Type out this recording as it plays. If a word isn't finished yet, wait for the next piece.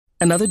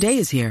Another day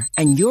is here,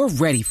 and you're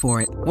ready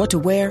for it. What to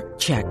wear?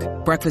 Check.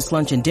 Breakfast,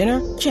 lunch, and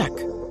dinner? Check.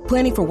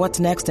 Planning for what's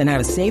next and how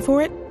to save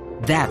for it?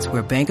 That's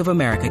where Bank of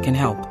America can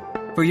help.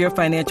 For your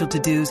financial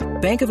to-dos,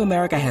 Bank of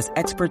America has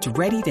experts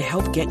ready to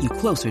help get you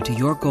closer to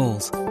your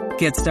goals.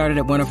 Get started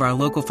at one of our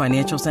local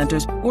financial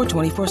centers or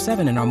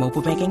 24/7 in our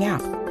mobile banking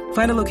app.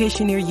 Find a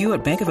location near you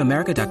at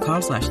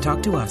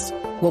bankofamerica.com/talktous.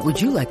 What would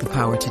you like the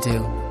power to do?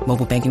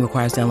 Mobile banking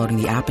requires downloading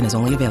the app and is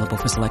only available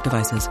for select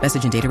devices.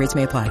 Message and data rates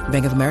may apply.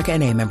 Bank of America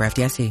N.A., member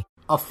FDIC.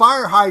 A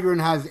fire hydrant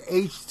has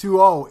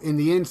H2O in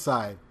the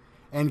inside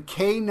and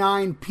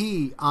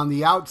K9P on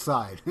the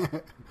outside.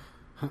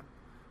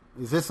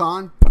 Is this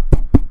on?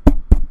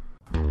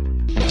 Grab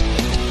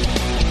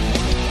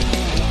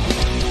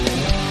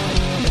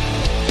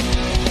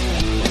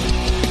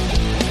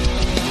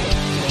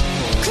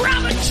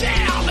a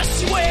jam, a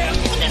swim,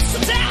 it's a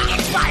down,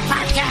 it's my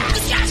podcast.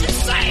 This guy's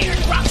insane,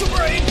 rock your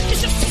brain,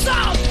 it's just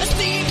some, a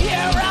Steve here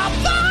out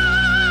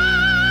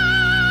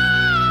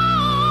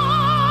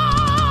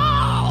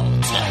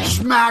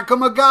Smack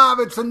 'em a gob,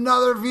 it's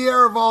another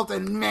Viera Vault,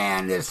 and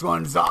man, this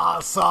one's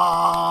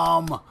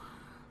awesome.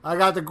 I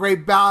got the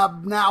great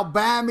Bob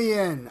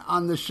Nalbambian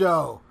on the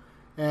show,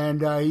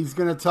 and he's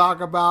going to talk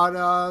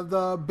about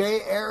the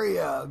Bay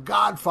Area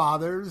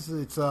Godfathers.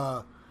 It's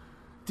a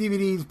DVD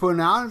he's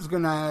putting out. It's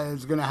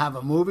gonna have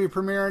a movie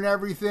premiere and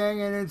everything,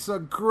 and it's a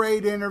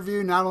great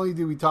interview. Not only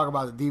do we talk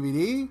about the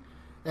DVD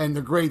and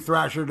the great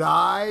Thrasher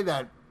Die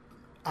that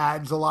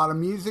adds a lot of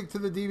music to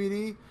the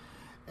DVD,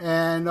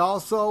 and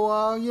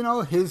also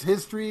his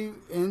history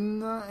in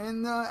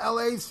the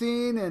LA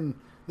scene and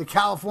the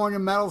California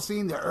metal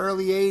scene, the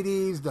early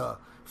 '80s, the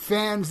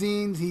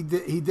fanzines. He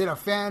did a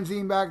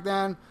fanzine back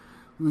then.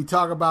 We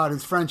talk about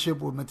his friendship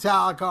with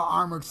Metallica,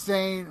 Armored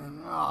Saint,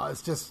 and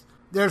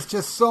there's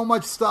just so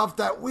much stuff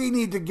that we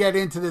need to get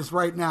into this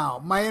right now.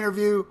 My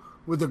interview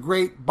with the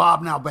great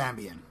Bob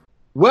Nalbambian.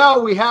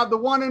 Well, we have the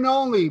one and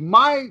only,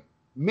 my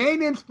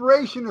main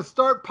inspiration to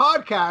start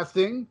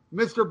podcasting,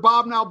 Mr.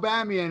 Bob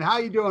Nalbambian. How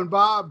you doing,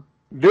 Bob?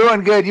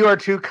 Doing good. You are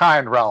too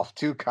kind, Ralph.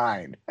 Too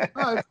kind.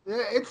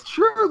 It's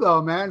true,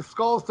 though, man.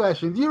 Skull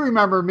Sessions. You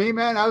remember me,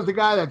 man. I was the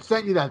guy that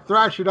sent you that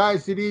Thrasher Die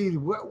CD.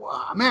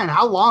 Man,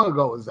 how long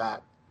ago was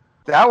that?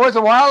 That was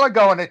a while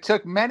ago, and it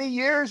took many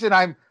years, and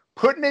I'm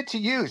putting it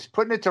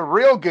to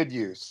real good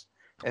use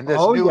in this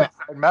Inside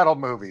Metal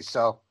movie.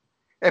 So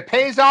it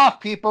pays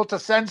off, people, to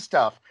send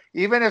stuff,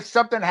 even if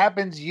something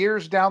happens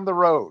years down the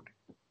road.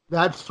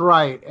 That's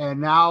right.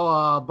 And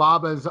now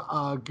Bob has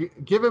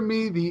given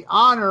me the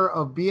honor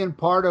of being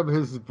part of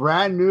his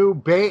brand new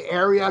Bay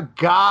Area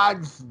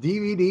Gods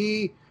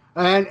DVD.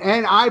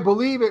 And I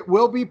believe it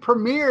will be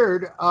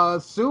premiered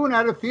soon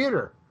at a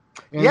theater.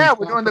 Yeah,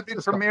 we're doing the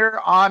big premiere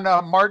on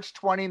March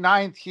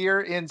 29th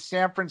here in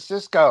San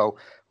Francisco.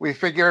 We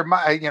figured,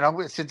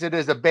 since it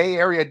is a Bay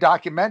Area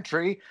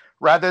documentary,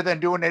 rather than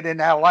doing it in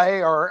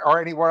LA or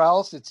anywhere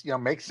else, it's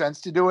makes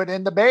sense to do it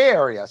in the Bay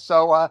Area.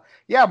 So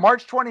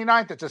March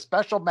 29th, it's a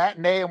special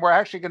matinee, and we're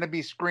actually going to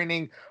be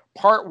screening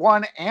part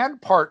 1 and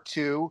part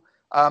 2.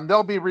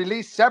 They'll be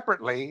released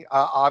separately,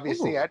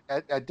 obviously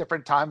at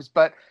different times.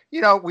 But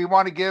we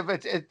want to give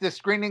the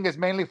screening is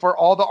mainly for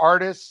all the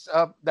artists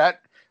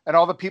and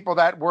all the people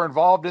that were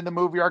involved in the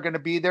movie are going to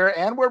be there.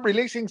 And we're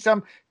releasing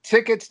some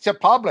tickets to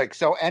public.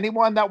 So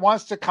anyone that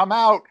wants to come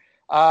out,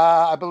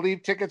 I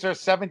believe tickets are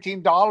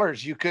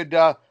 $17. You could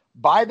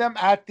buy them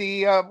at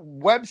the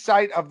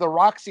website of the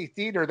Roxy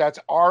Theater. That's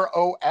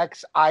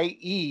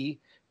ROXIE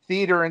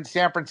Theater in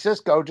San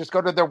Francisco. Just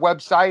go to their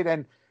website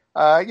and,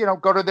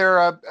 go to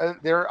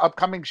their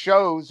upcoming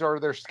shows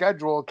or their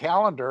schedule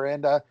calendar.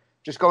 And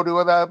just go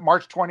to the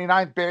March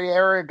 29th Bay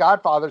Area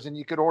Godfathers, and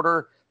you could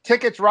order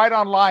tickets right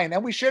online.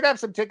 And we should have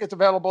some tickets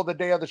available the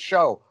day of the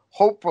show,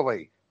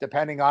 hopefully,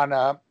 depending on,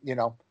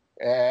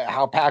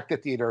 how packed the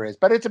theater is.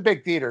 But it's a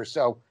big theater,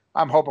 so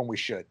I'm hoping we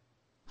should.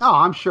 Oh,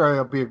 I'm sure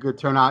it'll be a good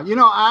turnout.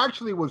 I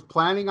actually was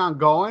planning on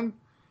going,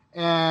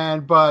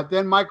 but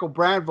then Michael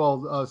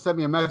Brandvold sent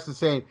me a message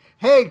saying,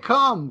 hey,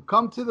 come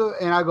to the,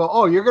 and I go,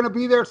 oh, you're going to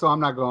be there? So I'm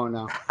not going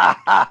now.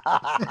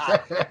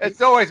 It's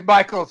always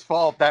Michael's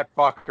fault, that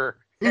fucker.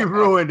 He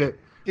ruined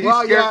it. He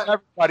scared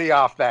everybody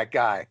off, that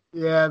guy.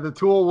 Yeah, the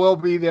Tool will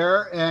be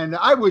there, and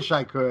I wish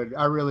I could.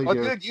 I really do.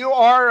 Dude, you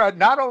are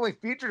not only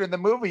featured in the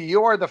movie,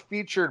 you are the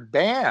featured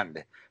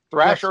band.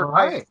 Thrasher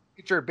right.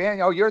 Featured band.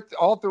 You're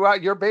all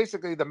throughout. You're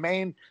basically the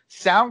main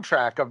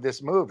soundtrack of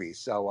this movie.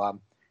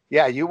 So,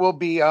 you will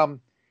be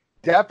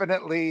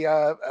definitely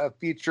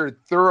featured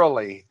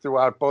thoroughly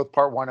throughout both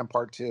part 1 and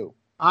part 2.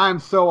 I'm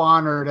so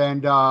honored,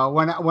 and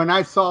when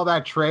I saw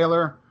that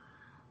trailer,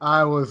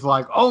 I was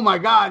like, oh my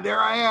God, there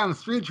I am,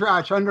 Street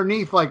Trash,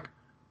 underneath like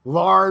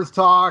Lars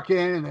talking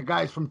and the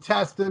guys from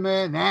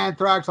Testament and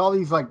Anthrax, all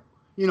these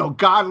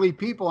godly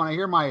people. And I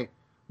hear my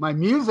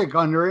music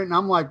under it, and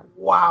I'm like,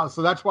 wow.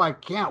 So that's why I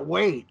can't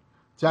wait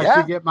to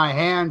actually get my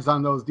hands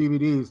on those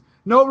DVDs.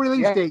 No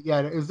release date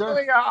yet. Is there?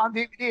 On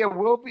DVD,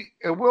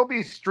 it will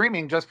be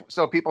streaming, just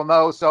so people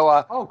know.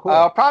 So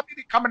cool. Probably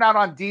be coming out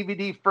on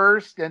DVD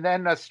first, and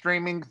then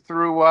streaming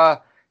through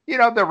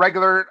the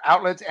regular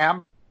outlets,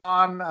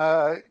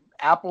 on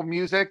Apple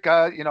Music,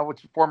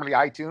 which is formerly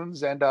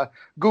iTunes, and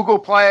Google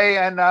Play,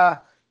 and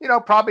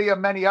probably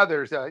many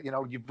others.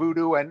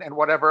 Vudu and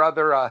whatever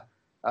other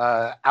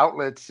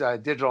outlets,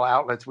 digital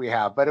outlets we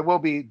have. But it will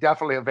be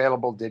definitely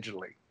available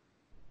digitally.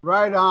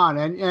 Right on.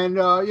 And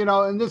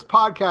in this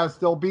podcast,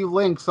 there'll be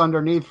links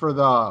underneath for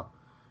the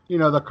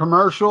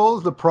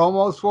commercials, the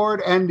promos for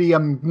it, and the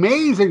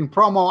amazing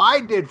promo I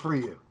did for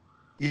you.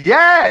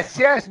 Yes.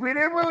 We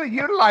didn't really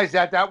utilize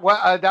that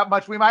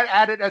much. We might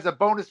add it as a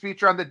bonus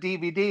feature on the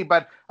DVD,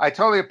 but I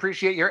totally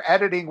appreciate your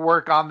editing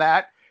work on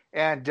that.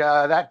 And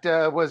that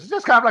was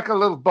just kind of like a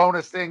little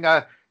bonus thing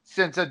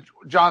since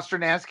John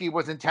Stranansky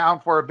was in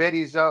town for a bit.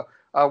 He's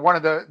one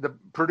of the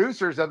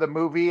producers of the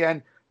movie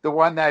and the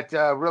one that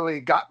really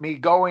got me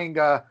going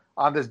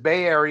on this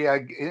Bay Area,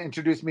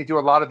 introduced me to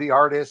a lot of the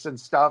artists and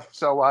stuff.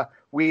 So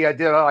we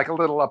did like a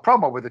little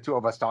promo with the two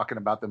of us talking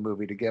about the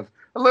movie to give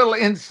a little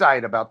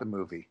insight about the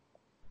movie.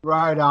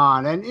 Right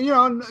on.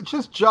 And,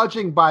 just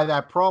judging by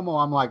that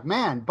promo, I'm like,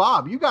 man,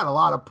 Bob, you got a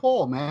lot of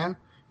pull, man.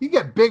 You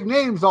get big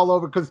names all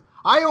over because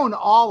I own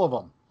all of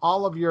them,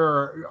 all of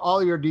your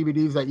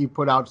DVDs that you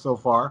put out so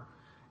far.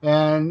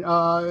 And,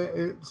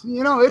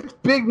 it's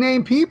big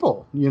name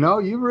people,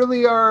 you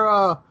really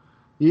are,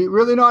 you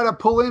really know how to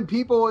pull in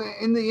people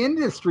in the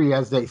industry,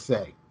 as they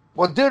say.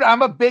 Well, dude,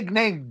 I'm a big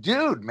name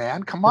dude,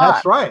 man. Come on.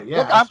 That's right. Yeah.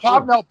 Look, I'm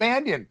Bob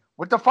Nalbambian.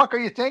 What the fuck are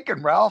you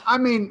thinking, Ralph? I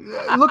mean,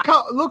 look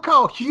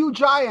how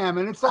huge I am,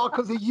 and it's all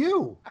because of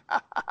you.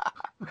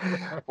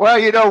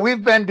 Well,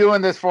 we've been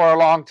doing this for a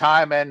long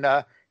time, and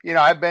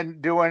I've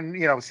been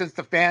doing, since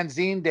the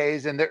fanzine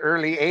days in the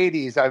early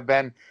 80s, I've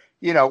been,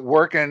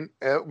 working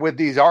with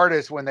these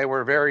artists when they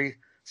were very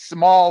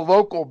small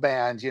local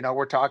bands.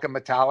 We're talking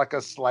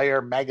Metallica,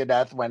 Slayer,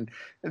 Megadeth, when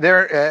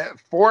they're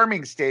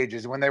forming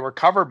stages, when they were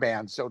cover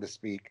bands, so to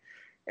speak.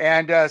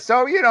 And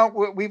so,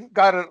 we've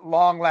got a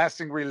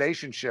long-lasting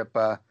relationship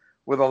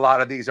with a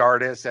lot of these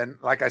artists. And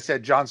like I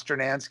said, John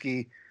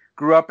Stranansky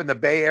grew up in the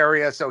Bay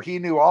Area, so he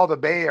knew all the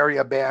Bay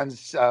Area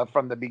bands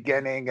from the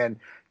beginning. And,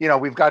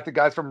 we've got the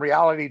guys from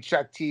Reality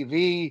Check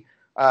TV,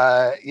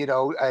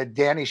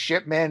 Danny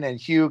Shipman and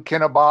Hugh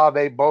Kinnabaugh.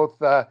 They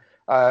both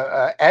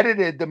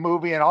edited the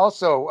movie, and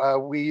also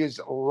we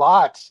used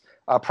lots,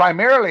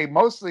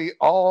 mostly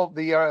all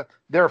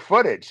their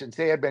footage, since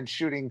they had been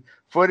shooting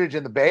footage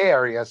in the Bay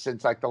Area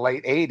since like the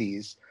late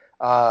 80s.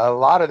 A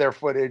lot of their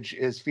footage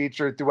is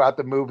featured throughout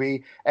the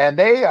movie, and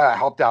they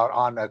helped out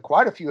on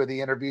quite a few of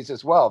the interviews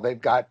as well. They've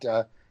got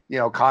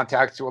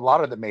contacts to a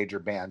lot of the major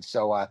bands.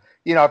 So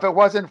if it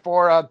wasn't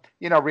for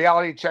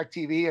Reality Check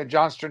TV and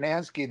John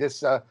Stranansky,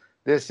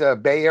 this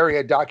Bay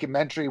Area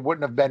documentary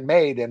wouldn't have been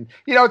made. And,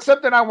 it's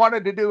something I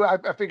wanted to do. I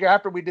figure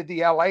after we did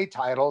the LA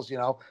titles,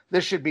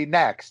 this should be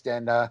next.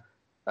 And,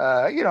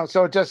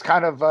 so it just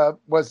kind of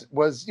was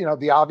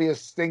the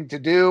obvious thing to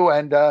do.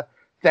 And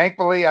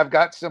thankfully, I've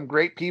got some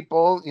great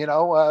people,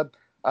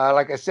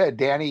 like I said,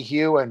 Danny,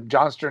 Hugh, and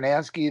John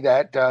Stranansky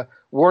that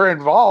were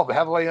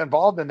heavily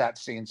involved in that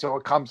scene. So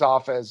it comes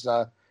off as,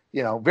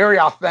 very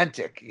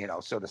authentic,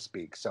 so to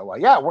speak. So,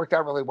 it worked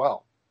out really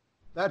well.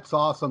 That's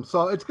awesome.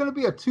 So it's going to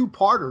be a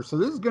two-parter. So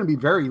this is going to be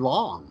very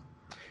long.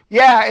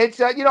 Yeah, it's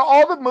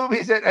all the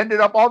movies that ended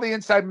up, all the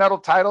Inside Metal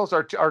titles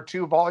are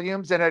 2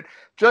 volumes, and it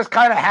just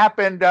kind of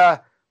happened by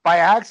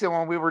accident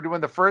when we were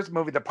doing the first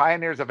movie, The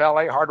Pioneers of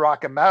LA Hard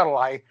Rock and Metal.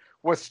 I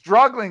was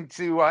struggling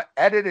to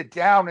edit it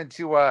down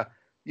into a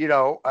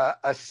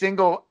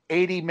single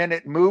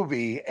 80-minute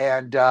movie,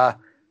 and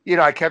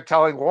I kept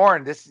telling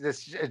Warren it's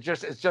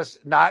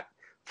just not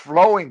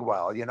flowing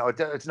well.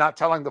 It's not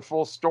telling the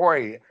full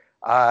story.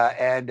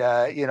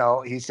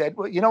 He said,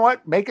 well, you know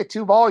what, make it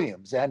 2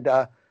 volumes. And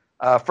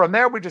from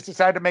there, we just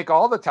decided to make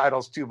all the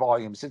titles 2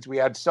 volumes since we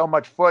had so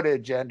much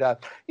footage. And,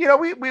 we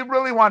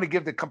really wanted to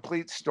give the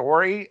complete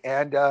story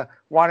and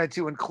wanted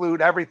to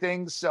include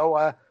everything.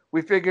 So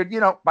we figured,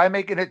 by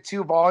making it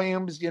 2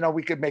 volumes,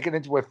 we could make it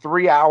into a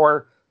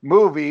 3-hour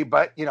movie.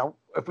 But,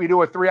 if we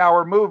do a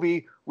 3-hour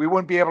movie, we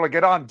wouldn't be able to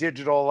get on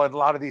digital and a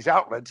lot of these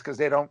outlets because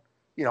they don't,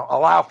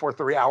 allow for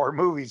 3-hour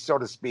movies, so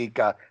to speak,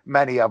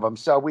 many of them.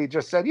 So we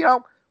just said,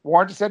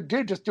 Warren just said,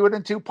 dude, just do it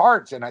in 2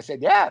 parts. And I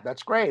said, yeah,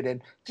 that's great.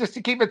 And just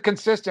to keep it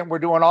consistent, we're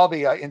doing all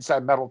the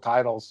Inside Metal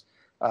titles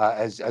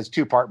as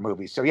 2-part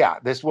movies. So yeah,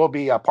 this will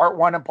be part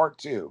 1 and part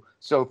 2.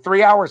 So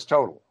 3 hours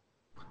total.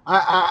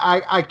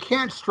 I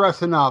can't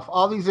stress enough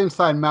all these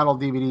Inside Metal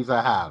DVDs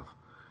I have.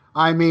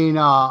 I mean,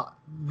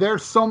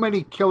 there's so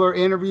many killer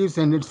interviews,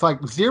 and it's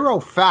like zero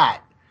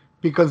fat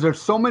because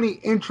there's so many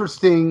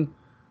interesting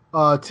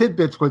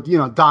tidbits with,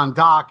 Don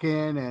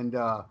Dokken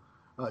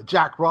and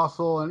Jack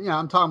Russell. And,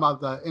 I'm talking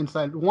about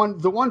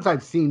the ones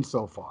I've seen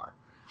so far.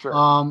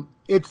 Sure.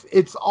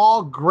 It's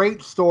all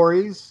great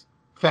stories,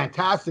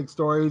 fantastic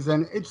stories.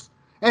 And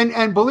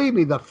and believe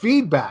me, the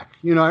feedback,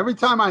 every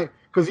time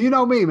because you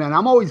know me, man,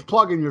 I'm always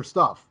plugging your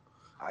stuff.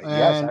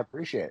 Yes, I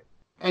appreciate it.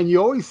 And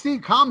you always see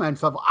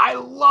comments of, I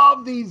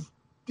love these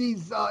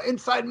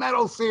Inside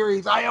Metal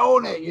series. I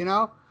own it,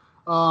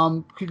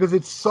 because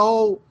it's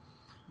so,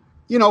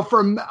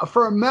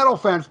 for a metal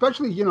fan,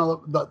 especially,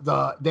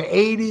 the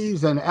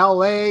 80s and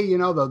LA,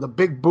 the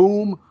big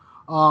boom,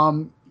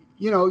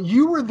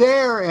 you were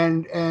there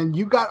and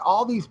you got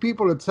all these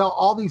people to tell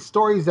all these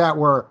stories that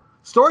were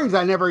stories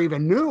I never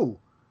even knew.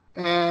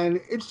 And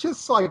it's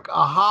just like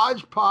a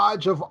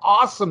hodgepodge of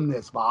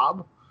awesomeness,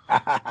 Bob.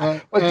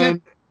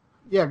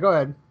 Yeah, go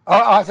ahead.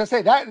 As I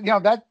say,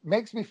 that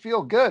makes me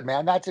feel good,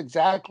 man. That's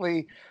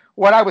exactly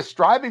what I was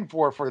striving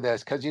for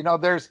this. Cause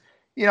there's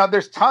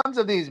tons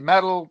of these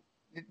metal,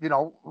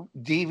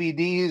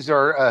 DVDs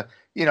or,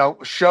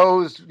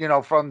 shows,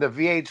 from the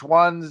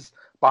VH1s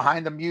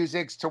behind the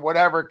musics to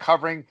whatever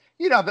covering,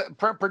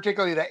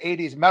 particularly the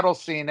 80s metal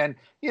scene. And,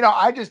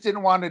 I just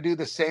didn't want to do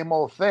the same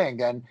old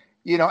thing. And,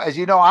 as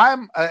you know,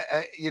 I'm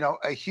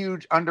a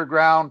huge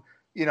underground,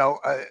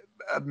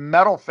 a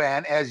metal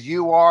fan as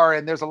you are.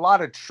 And there's a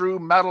lot of true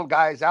metal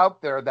guys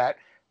out there that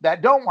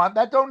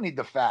don't need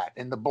the fat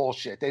and the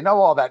bullshit. They know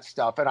all that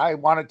stuff. And I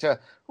wanted to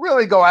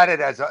really go at it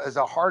as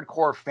a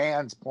hardcore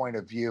fan's point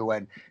of view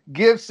and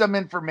give some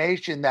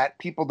information that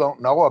people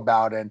don't know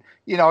about. And,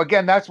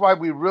 again, that's why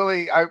we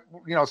really,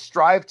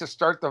 strive to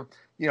start the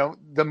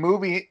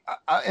movie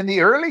in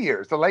the early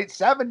years, the late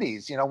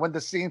 70s, when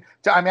the scene,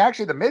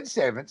 actually the mid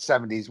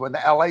 70s, when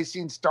the LA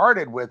scene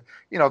started with,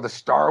 the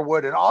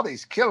Starwood and all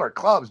these killer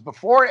clubs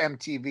before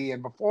MTV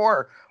and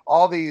before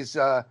all these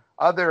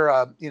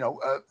other,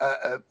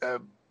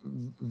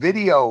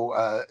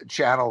 video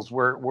channels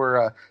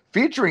were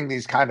featuring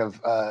these kind of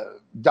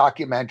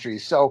documentaries.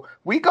 So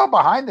we go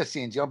behind the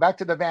scenes, back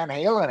to the Van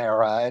Halen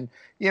era. And,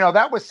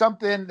 that was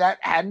something that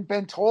hadn't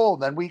been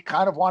told. And we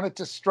kind of wanted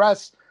to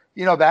stress,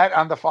 that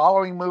on the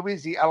following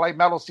movies, the LA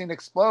metal scene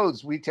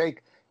explodes. We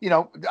take,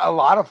 a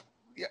lot of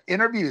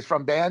interviews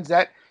from bands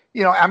that,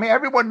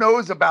 everyone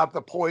knows about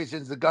the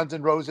Poisons, the Guns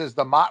N' Roses,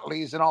 the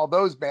Motleys, and all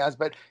those bands.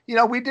 But,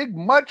 we dig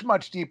much,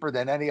 much deeper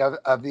than any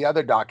of the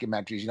other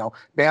documentaries.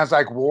 Bands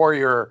like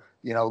Warrior,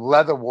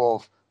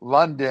 Leatherwolf,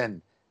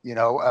 London,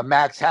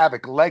 Max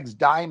Havoc, Legs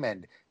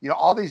Diamond,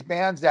 all these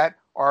bands that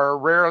are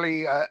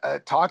rarely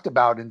talked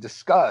about and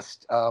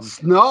discussed.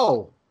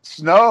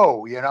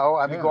 Snow,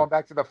 going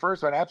back to the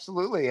first one,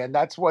 absolutely. And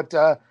that's what,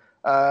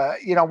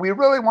 we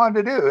really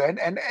wanted to do.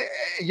 And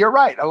you're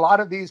right. A lot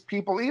of these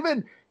people,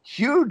 even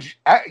huge,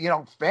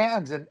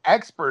 fans and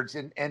experts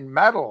in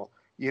metal,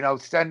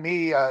 send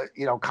me,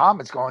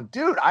 comments going,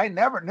 dude, I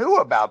never knew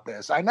about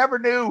this. I never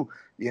knew,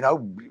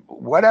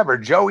 whatever,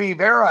 Joey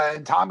Viera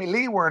and Tommy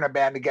Lee were in a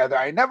band together.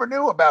 I never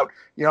knew about,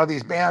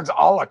 these bands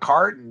a la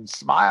carte and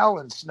Smile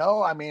and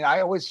Snow.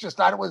 I always just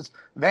thought it was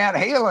Van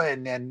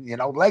Halen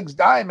and, Legs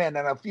Diamond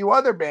and a few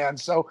other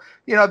bands. So,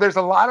 there's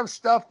a lot of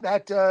stuff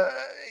that,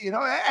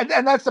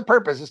 and that's the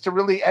purpose, is to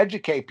really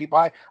educate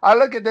people. I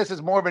look at this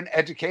as more of an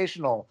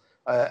educational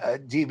a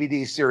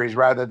DVD series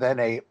rather than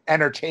a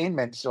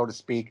entertainment, so to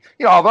speak.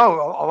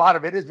 Although a lot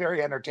of it is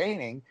very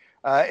entertaining,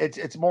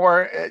 it's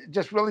more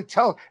just really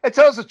tells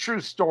a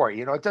true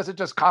story. It doesn't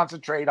just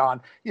concentrate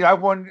on,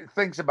 everyone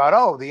thinks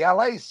about, the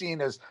LA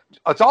scene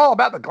it's all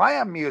about the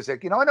glam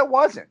music, and it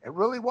wasn't. It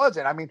really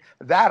wasn't.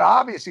 That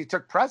obviously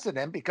took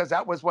precedent because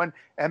that was when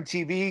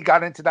MTV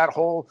got into that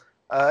whole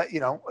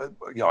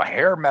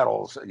hair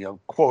metals,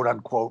 quote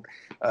unquote,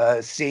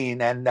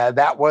 scene. And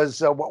that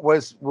was what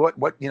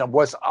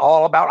was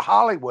all about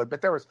Hollywood.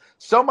 But there was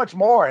so much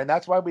more. And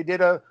that's why we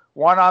did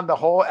one on the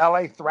whole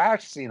LA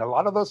thrash scene. A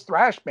lot of those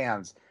thrash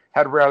bands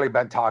had rarely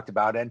been talked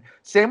about. And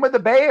same with the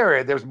Bay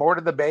Area. There's more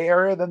to the Bay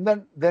Area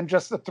than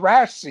just the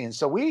thrash scene.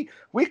 So we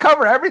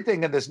cover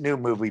everything in this new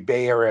movie,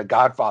 Bay Area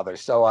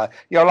Godfathers. So, a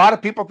lot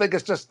of people think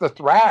it's just the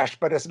thrash,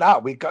 but it's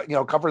not. We,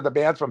 cover the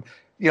bands from,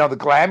 the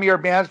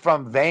glammier bands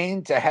from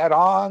Vane to Head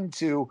On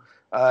to,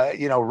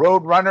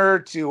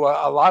 Roadrunner to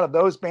a lot of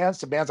those bands,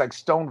 to bands like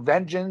Stone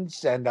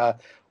Vengeance and,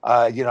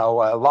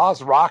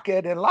 Lost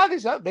Rocket and a lot of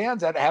these other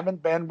bands that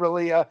haven't been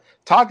really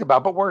talked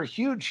about, but were a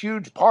huge,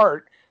 huge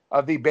part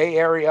of the Bay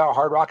Area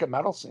hard rock and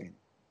metal scene.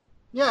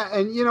 Yeah,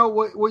 and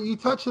what you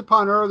touched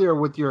upon earlier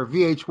with your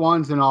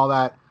VH1s and all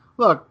that.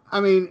 Look,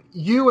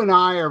 you and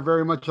I are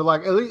very much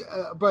alike. At least,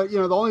 but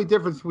the only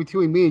difference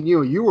between me and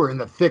you were in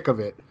the thick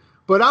of it.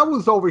 But I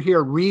was over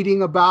here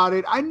reading about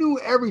it. I knew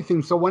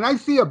everything. So when I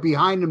see a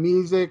behind the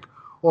music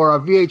or a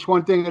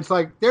VH1 thing, it's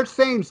like they're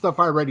saying stuff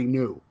I already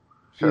knew.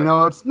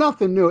 Sure. It's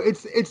nothing new.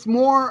 It's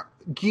more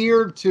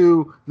geared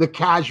to the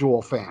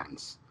casual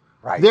fans.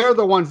 Right. They're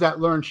the ones that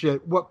learn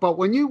shit. But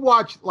when you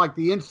watch like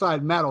the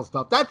inside metal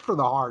stuff, that's for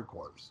the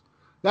hardcores.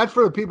 That's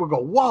for the people who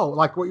go, whoa,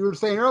 like what you were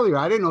saying earlier.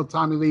 I didn't know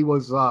Tommy Lee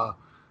was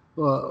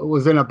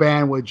in a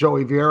band with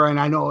Joey Viera, and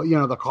I know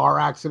the car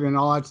accident and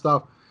all that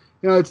stuff.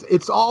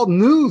 It's all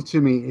news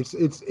to me.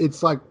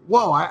 It's like,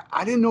 whoa,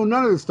 I didn't know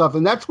none of this stuff,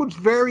 and that's what's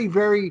very,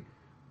 very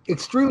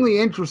extremely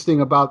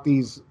interesting about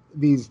these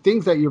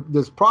things that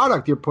this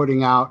product you're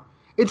putting out.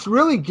 It's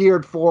really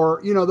geared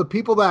for the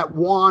people that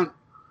want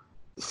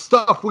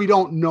stuff we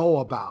don't know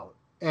about,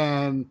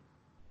 and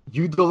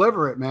you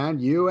deliver it, man.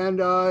 You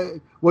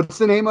and what's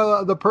the name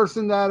of the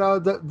person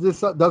that this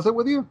does it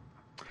with you?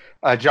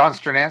 John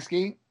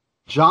Stranansky.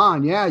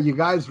 John, yeah, you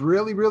guys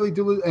really, really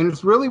do, and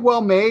it's really well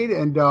made.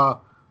 And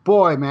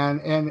boy, man,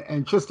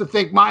 and just to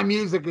think my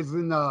music is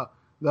in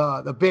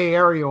the Bay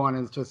Area one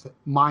is just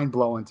mind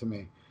blowing to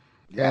me.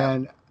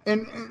 Yeah.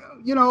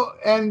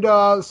 And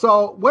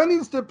so when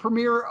is the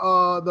premiere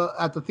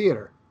at the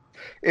theater?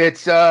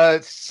 It's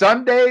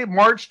Sunday,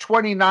 March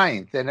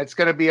 29th, and it's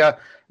going to be a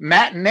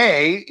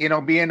matinee.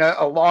 Being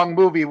a long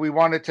movie, we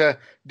wanted to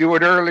do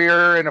it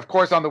earlier, and of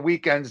course on the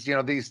weekends,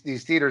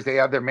 these theaters, they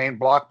have their main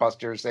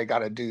blockbusters they got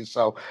to do,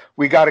 so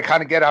we got to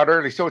kind of get out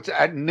early. So it's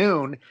at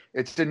noon.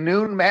 It's the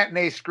noon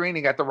matinee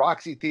screening at the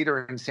Roxy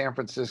Theater in San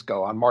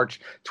Francisco on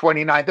March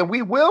 29th, and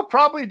we will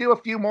probably do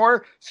a few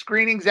more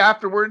screenings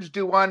afterwards.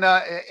 Do one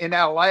in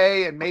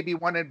LA and maybe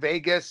one in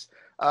Vegas.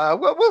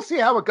 We'll see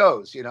how it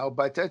goes,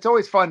 but it's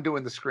always fun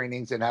doing the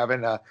screenings and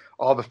having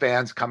all the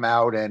fans come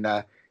out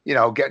and,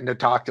 getting to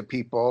talk to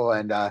people.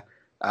 And,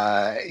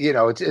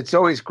 it's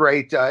always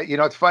great.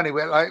 It's funny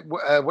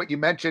what you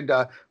mentioned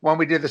when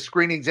we did the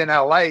screenings in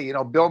LA,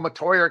 Bill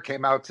Matoyer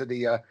came out to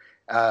the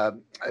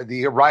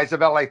Rise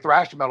of LA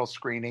thrash metal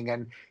screening.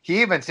 And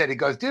he even said, he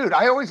goes, dude,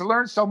 I always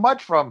learn so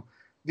much from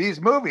these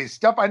movies,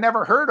 stuff I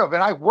never heard of.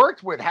 And I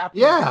worked with half.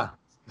 Yeah.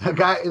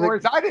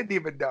 Words I didn't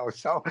even know.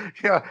 So,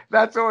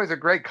 that's always a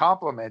great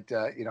compliment,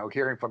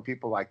 hearing from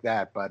people like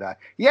that. But,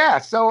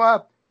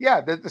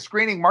 the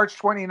screening March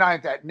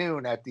 29th at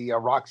noon at the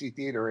Roxy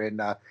Theater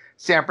in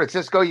San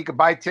Francisco. You can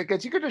buy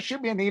tickets. You can just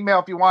shoot me an email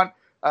if you want,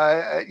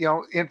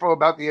 info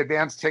about the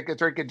advanced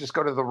tickets, or you can just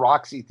go to the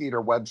Roxy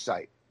Theater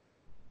website.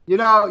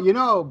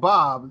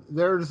 Bob,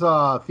 there's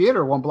a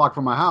theater 1 block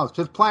from my house,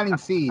 just planting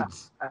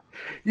seeds.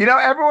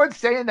 Everyone's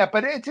saying that,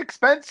 but it's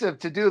expensive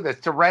to do this,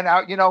 to rent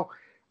out,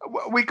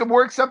 we can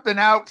work something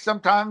out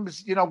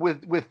sometimes,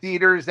 with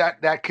theaters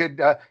that could,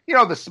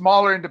 the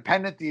smaller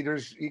independent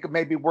theaters you can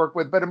maybe work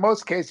with, but in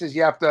most cases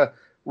you have to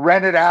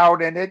rent it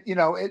out, and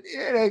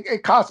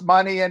it costs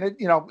money, and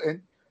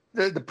and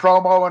the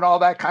promo and all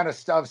that kind of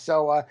stuff.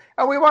 So,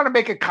 and we want to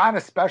make it kind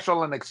of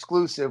special and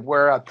exclusive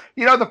where,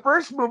 the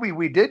first movie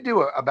we did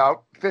do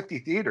about 50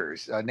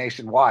 theaters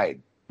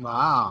nationwide.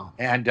 Wow.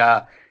 And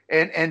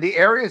the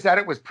areas that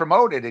it was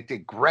promoted, it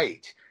did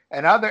great.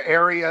 And other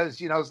areas,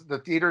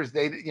 the theaters,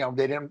 they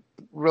didn't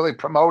really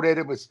promote it.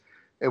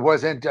 It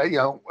wasn't,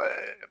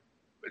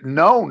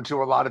 known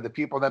to a lot of the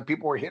people. Then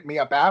people were hitting me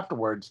up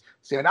afterwards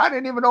saying, I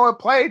didn't even know it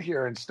played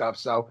here and stuff.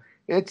 So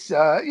it's,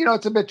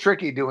 it's a bit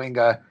tricky doing,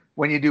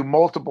 when you do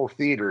multiple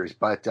theaters,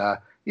 but,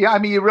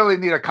 you really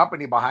need a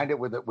company behind it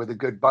with a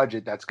good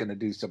budget that's going to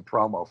do some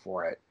promo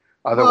for it.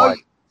 Otherwise,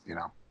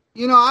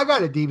 I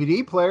got a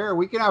DVD player.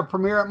 We can have a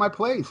premiere at my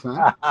place,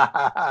 man.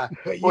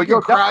 Well,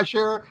 you'll crash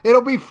here.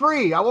 It'll be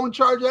free. I won't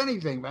charge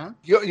anything, man.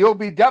 You'll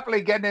be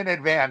definitely getting in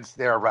advance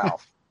there,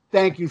 Ralph.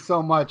 Thank you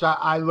so much.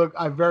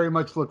 I very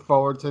much look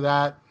forward to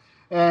that.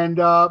 And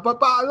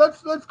but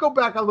let's go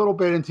back a little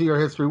bit into your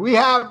history.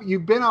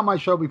 You've been on my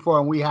show before,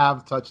 and we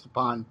have touched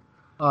upon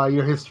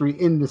your history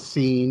in the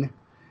scene.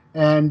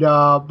 And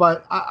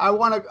but I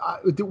want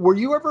to. Were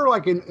you ever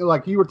like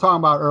you were talking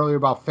about earlier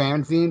about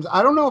fanzines?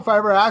 I don't know if I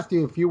ever asked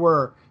you if you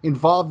were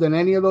involved in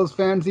any of those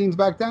fanzines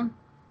back then.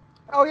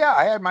 Oh yeah,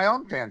 I had my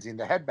own fanzine,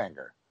 the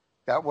Headbanger.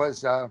 That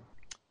was the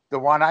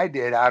one I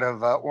did out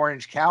of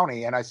Orange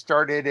County, and I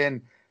started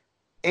in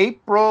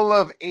April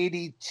of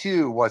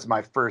 '82 was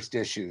my first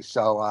issue.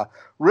 So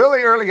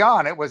really early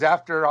on, it was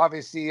after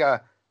obviously.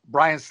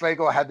 Brian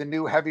Slagle had the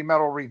new Heavy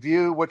Metal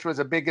Review, which was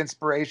a big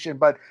inspiration.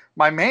 But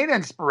my main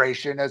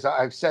inspiration, as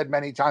I've said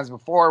many times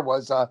before,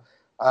 was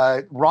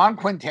Ron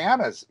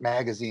Quintana's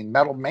magazine,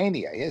 Metal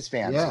Mania, his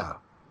fanzine. Yeah.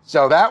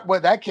 So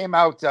that came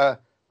out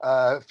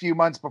a few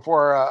months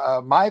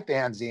before my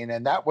fanzine,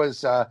 and that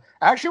was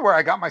actually where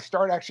I got my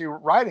start actually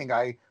writing.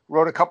 I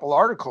wrote a couple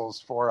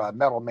articles for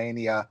Metal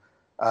Mania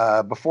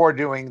before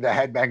doing the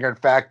Headbanger. In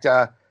fact,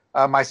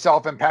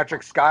 myself and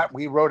Patrick Scott,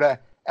 we wrote a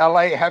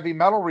LA Heavy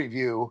Metal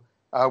Review,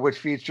 which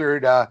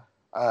featured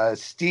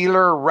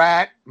Steeler,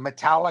 Rat,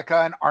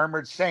 Metallica, and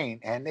Armored Saint.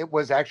 And it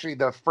was actually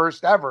the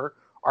first ever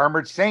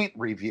Armored Saint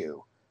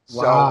review.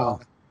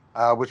 Wow.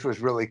 So, which was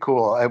really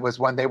cool. It was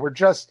when they were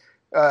just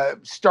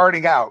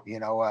starting out,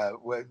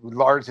 with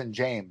Lars and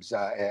James.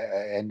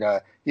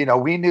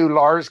 We knew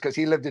Lars because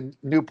he lived in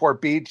Newport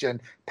Beach,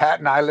 and Pat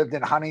and I lived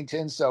in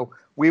Huntington. So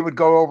we would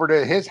go over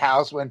to his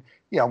house when,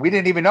 we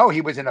didn't even know he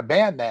was in a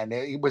band then.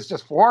 He was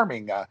just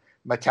forming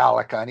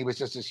Metallica, and he was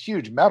just this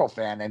huge metal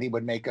fan, and he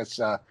would make us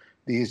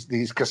these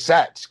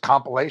cassettes,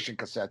 compilation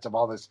cassettes of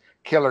all this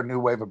killer new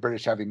wave of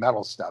British heavy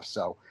metal stuff.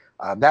 So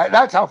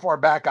that's how far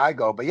back I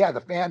go. But yeah,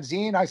 the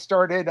fanzine I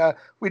started, I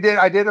did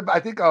I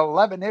think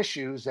 11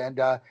 issues, and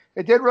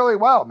it did really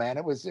well, man.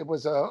 It was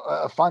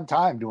a fun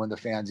time doing the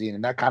fanzine,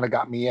 and that kind of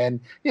got me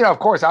in. Of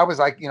course I was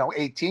like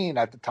 18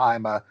 at the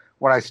time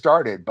when I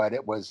started, but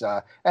it was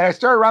and I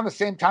started around the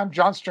same time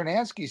John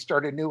Stranansky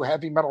started New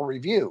Heavy Metal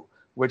Review,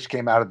 which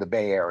came out of the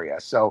Bay Area.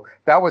 So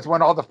that was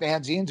when all the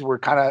fanzines were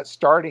kind of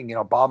starting.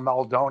 Bob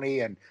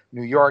Maldoni and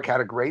New York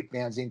had a great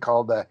fanzine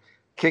called the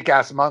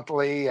Kick-Ass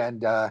Monthly.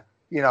 And,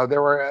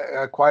 there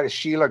were quite a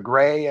Sheila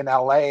Gray in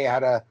LA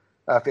had a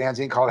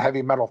fanzine called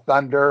Heavy Metal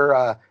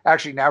Thunder.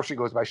 Actually, now she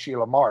goes by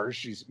Sheila Mars.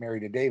 She's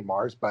married to Dave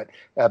Mars, but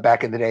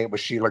back in the day it was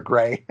Sheila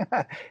Gray.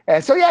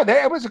 And so, yeah,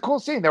 it was a cool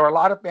scene. There were a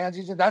lot of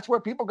fanzines, and that's where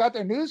people got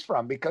their news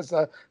from, because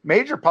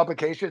major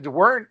publications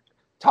weren't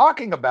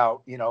talking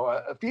about,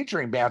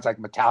 featuring bands like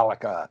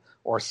Metallica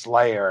or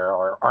Slayer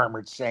or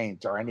Armored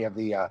Saint or any of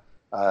the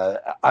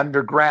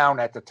underground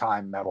at the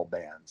time metal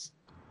bands.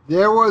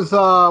 There was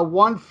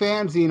one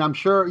fanzine, I'm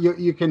sure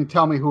you can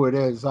tell me who it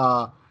is.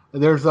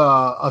 There's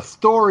a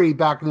story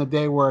back in the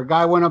day where a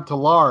guy went up to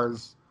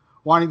Lars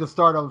wanting to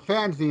start a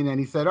fanzine, and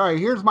he said, all right,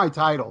 here's my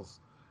titles.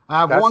 I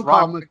have That's one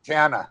Ron called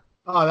Quintana.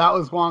 Oh, that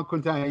was Juan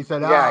Quintana. He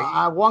said, Yeah,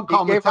 I have one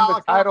called he gave him the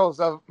Metallica. titles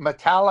of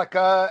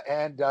Metallica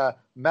and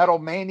Metal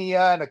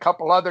Mania and a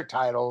couple other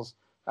titles.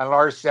 And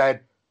Lars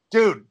said,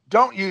 dude,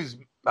 don't use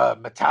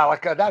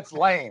Metallica. That's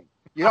lame.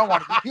 You don't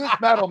want to use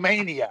Metal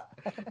Mania.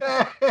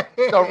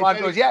 So Ron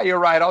goes, yeah, you're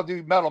right. I'll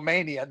do Metal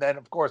Mania. And then,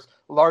 of course,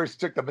 Lars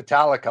took the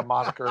Metallica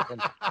moniker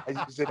and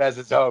used it as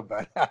his own.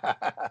 But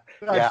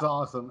That's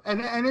awesome.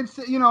 And it's,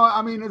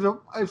 I mean,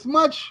 as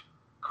much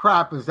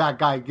crap as that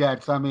guy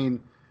gets, I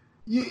mean,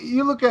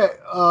 you look at,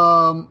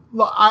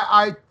 look,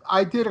 I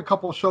did a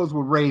couple of shows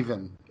with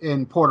Raven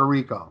in Puerto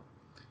Rico.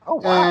 Oh,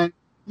 wow. And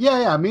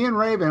yeah, me and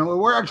Raven,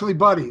 we're actually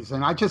buddies.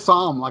 And I just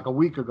saw them like a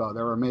week ago.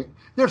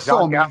 They're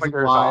so amazing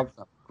live.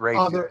 Awesome. Great.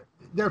 Oh,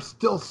 they're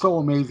still so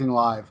amazing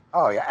live.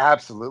 Oh, yeah,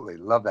 absolutely.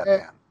 Love that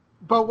band.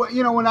 But,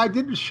 when I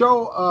did the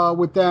show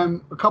with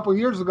them a couple of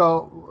years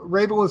ago,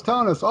 Raven was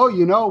telling us,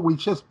 we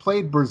just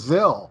played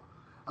Brazil.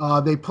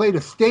 They played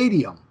a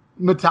stadium.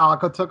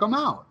 Metallica took them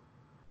out.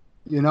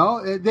 They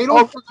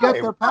don't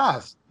forget their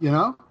past,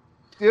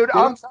 Dude,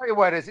 I'll tell you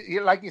what,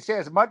 like you say,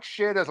 as much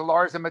shit as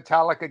Lars and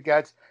Metallica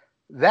gets,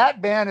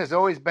 that band has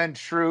always been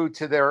true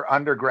to their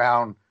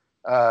underground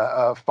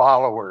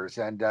followers.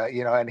 And,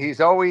 and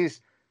he's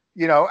always,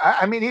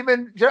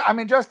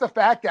 just the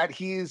fact that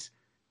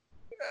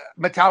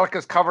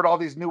Metallica's covered all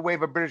these new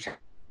wave of British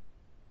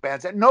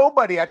bands that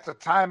nobody at the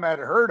time had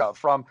heard of,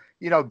 from,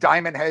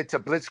 Diamond Head to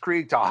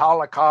Blitzkrieg to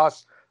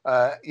Holocaust,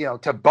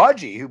 to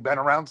Budgie, who've been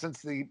around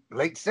since the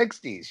late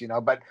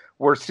 60s, but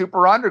were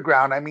super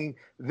underground. I mean,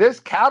 this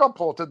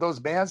catapulted those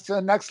bands to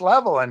the next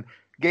level and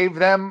gave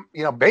them,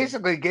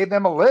 basically gave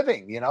them a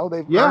living.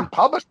 They've earned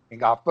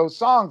publishing off those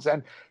songs.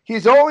 And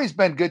he's always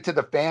been good to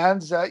the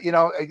fans.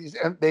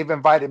 They've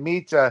invited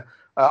me to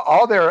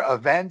all their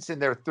events in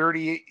their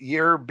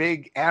 30-year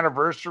big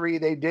anniversary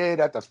they did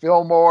at the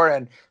Fillmore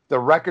and the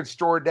Record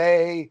Store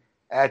Day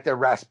at the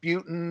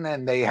Rasputin.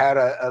 And they had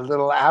a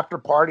little after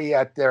party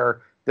at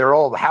their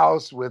old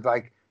house with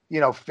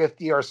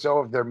 50 or so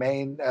of their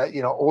main,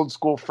 old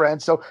school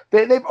friends. So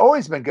they've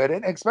always been good,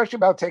 and especially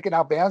about taking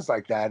out bands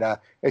like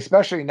that,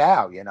 especially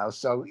now,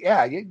 So,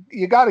 yeah,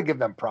 you got to give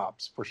them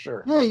props for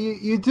sure. Yeah,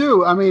 you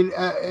do. I mean,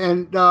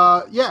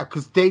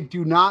 because they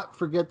do not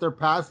forget their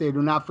past. They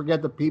do not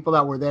forget the people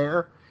that were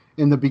there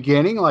in the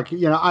beginning.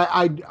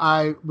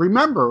 I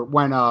remember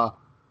when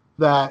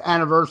that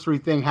anniversary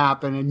thing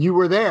happened, and you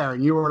were there,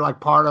 and you were like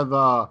part of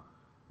the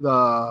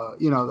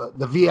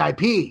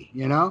VIP,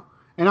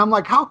 And I'm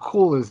like, how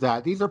cool is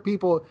that? These are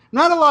people,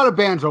 not a lot of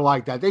bands are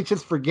like that. They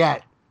just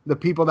forget the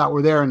people that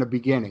were there in the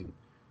beginning.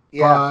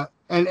 Yeah.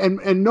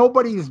 And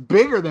nobody's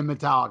bigger than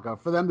Metallica.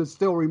 For them to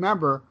still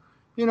remember,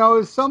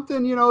 is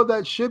something,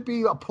 that should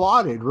be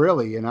applauded,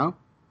 really,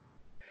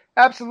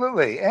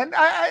 Absolutely. And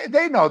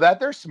they know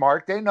that. They're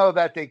smart. They know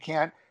that they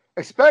can't,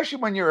 especially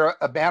when you're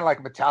a band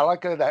like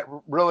Metallica that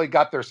really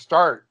got their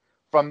start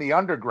from the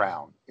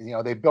underground.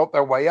 They built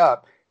their way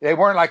up. They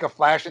weren't like a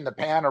flash in the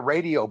pan, a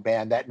radio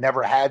band that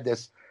never had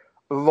this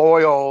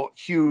loyal,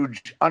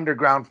 huge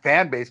underground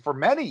fan base for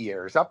many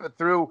years, up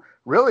through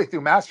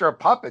Master of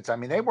Puppets. I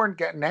mean, they weren't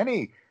getting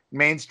any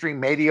mainstream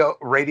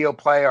radio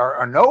play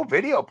or no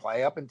video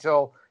play up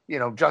until,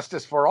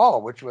 Justice for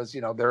All, which was,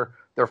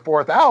 their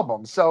fourth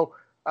album. So,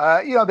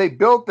 they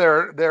built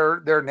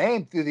their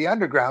name through the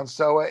underground.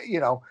 So,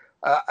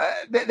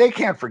 they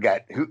can't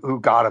forget who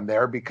got them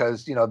there,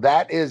 because,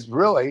 that is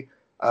really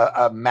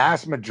a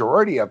mass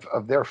majority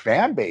of their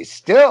fan base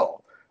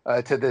still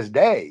to this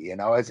day,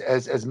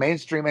 as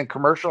mainstream and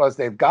commercial as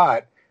they've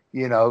got,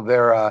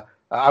 they're,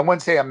 I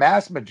wouldn't say a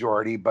mass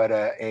majority, but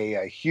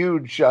a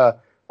huge, a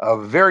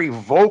very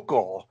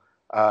vocal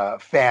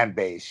fan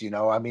base,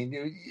 I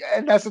mean,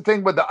 and that's the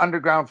thing with the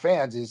underground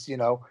fans is,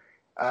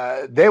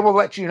 they will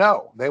let you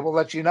know. They will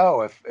let you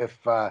know if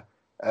they're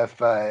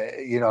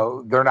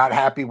not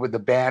happy with the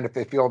band, if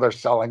they feel they're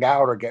selling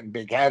out or getting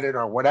big-headed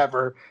or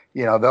whatever,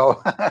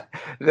 they'll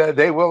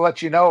they will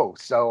let you know.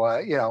 So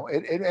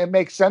it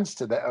makes sense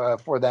to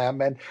for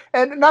them, and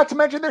not to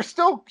mention they're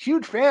still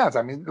huge fans.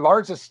 I mean,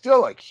 Lars is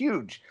still a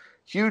huge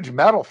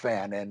metal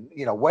fan, and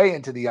way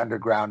into the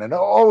underground, and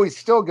always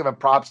still giving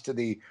props to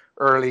the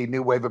early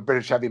new wave of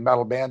British heavy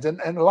metal bands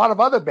and a lot of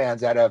other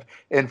bands that have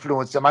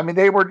influenced them. I mean,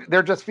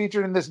 they're just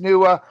featured in this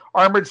new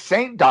Armored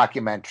Saint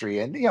documentary,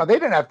 and they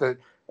didn't have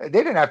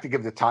to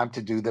give the time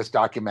to do this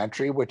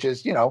documentary, which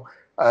is not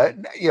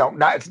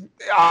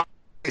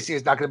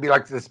it's not going to be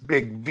like this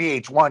big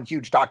VH1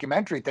 huge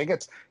documentary thing.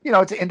 It's,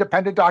 it's an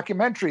independent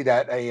documentary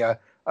that a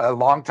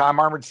longtime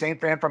Armored Saint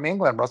fan from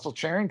England, Russell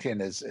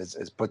Charrington,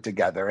 is put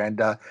together. And,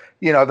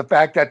 the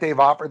fact that they've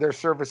offered their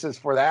services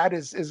for that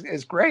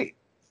is great.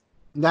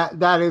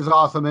 That is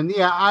awesome. And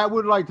yeah, I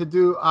would like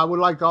to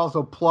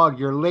also plug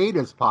your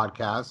latest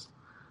podcast,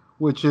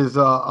 which is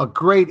a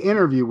great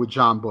interview with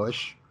John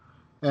Bush.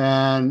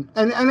 And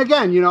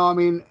again,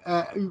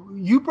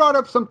 you brought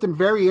up something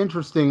very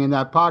interesting in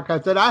that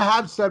podcast that I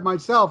have said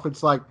myself.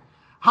 It's like,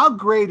 how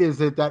great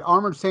is it that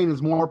Armored Saint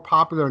is more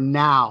popular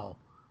now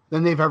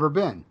than they've ever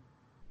been?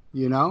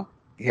 Yeah.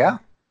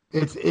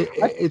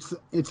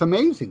 It's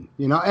amazing,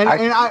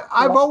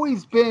 I've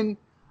always been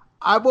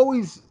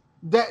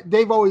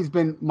they've always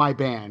been my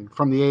band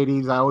from the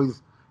 80s. I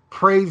always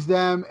praised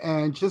them,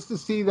 and just to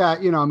see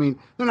that,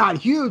 they're not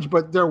huge,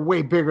 but they're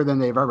way bigger than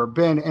they've ever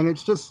been. And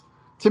it's just,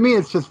 to me,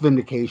 it's just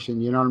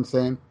vindication. You know what I'm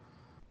saying?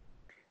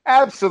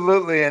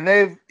 Absolutely. And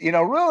they've,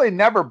 really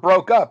never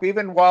broke up.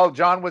 Even while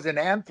John was in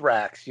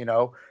Anthrax,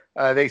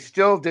 they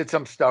still did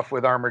some stuff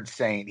with Armored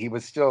Saint. He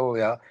was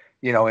still,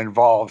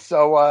 involved.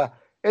 So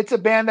it's a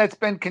band that's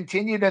been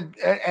continued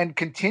and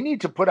continued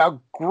to put out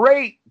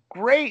great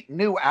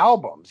new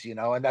albums,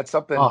 and that's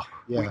something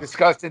we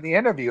discussed in the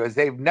interview, is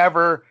they've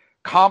never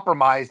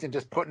compromised in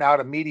just putting out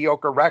a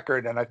mediocre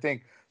record. And I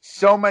think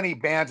so many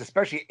bands,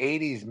 especially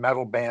 80s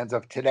metal bands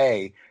of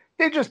today,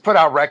 they just put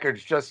out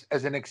records just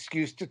as an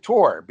excuse to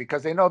tour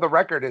because they know the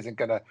record isn't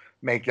going to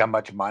make them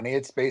much money.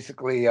 It's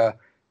basically an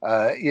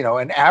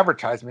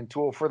advertisement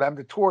tool for them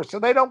to tour. So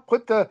they don't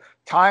put the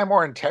time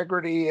or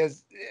integrity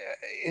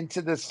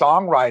into the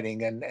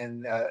songwriting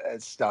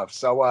and stuff.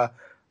 So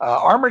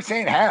Armored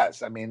Saint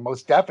has,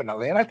 most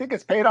definitely. And I think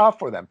it's paid off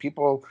for them.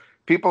 People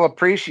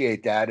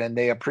appreciate that, and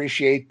they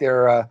appreciate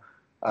their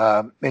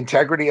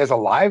integrity as a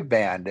live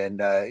band,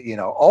 and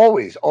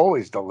always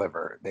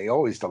deliver. They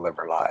always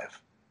deliver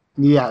live.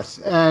 Yes,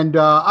 and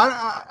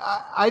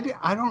I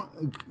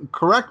don't,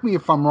 correct me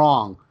if I'm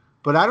wrong,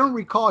 but I don't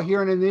recall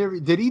hearing in the interview,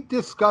 did he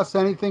discuss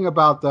anything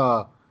about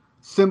the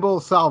Symbol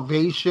of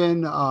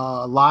Salvation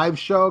live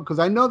show? Because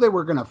I know they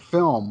were going to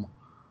film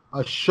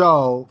a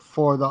show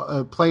for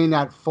the playing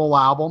that full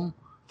album.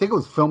 I think it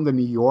was filmed in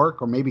New York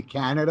or maybe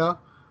Canada.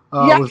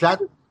 Was that?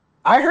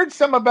 I heard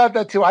some about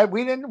that too.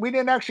 We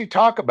didn't actually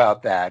talk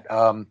about that.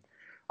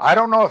 I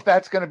don't know if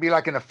that's going to be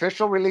like an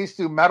official release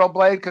through Metal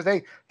Blade, because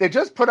they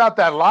just put out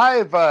that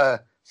live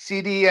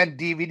CD and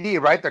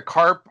DVD, right? The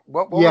Carp.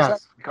 What was that?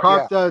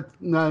 Carp.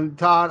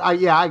 Todd.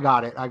 I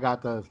got it. I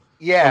got the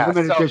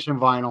limited edition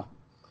vinyl.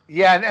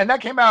 Yeah, and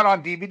that came out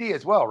on DVD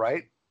as well,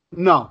 right?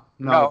 No,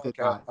 it did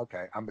not.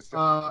 Okay, I'm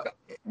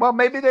well,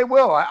 maybe they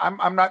will.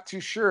 I'm not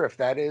too sure if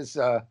that is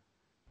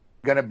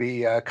going to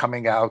be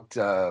coming out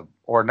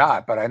or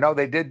not. But I know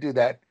they did do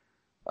that.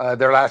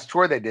 Their last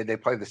tour they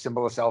played the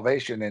Symbol of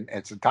Salvation in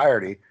its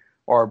entirety,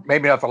 or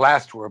maybe not the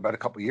last tour, but a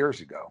couple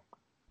years ago.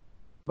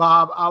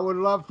 Bob, I would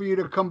love for you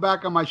to come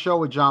back on my show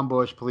with John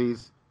Bush,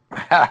 please.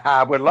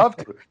 I would love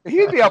to.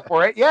 He'd be up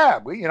for it. Yeah,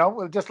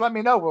 just let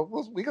me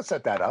know. We can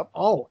set that up.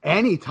 Oh,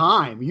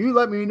 anytime. You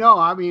let me know.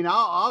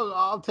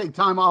 I'll take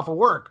time off of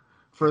work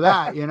for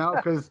that.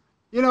 Because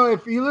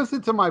if you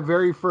listen to my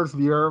very first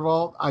Viera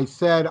Vault, I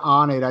said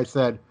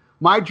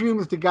my dream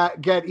is to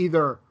get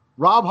either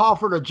Rob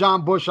Halford or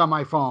John Bush on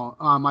my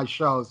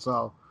show.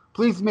 So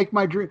please make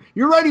my dream.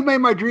 You already made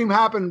my dream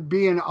happen,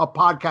 being a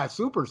podcast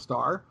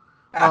superstar.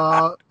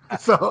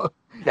 So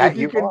that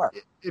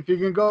if you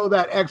can go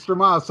that extra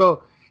mile.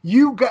 So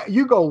you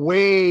go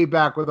way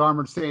back with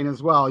Armored Saint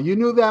as well. You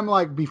knew them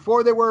like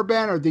before they were a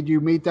band, or did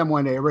you meet them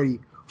when they already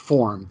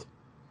formed?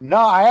 No,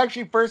 I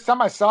actually, first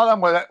time I saw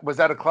them was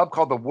at a club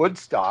called the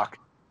Woodstock.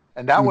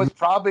 And that was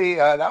probably,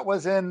 that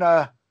was in,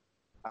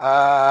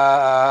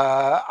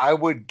 I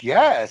would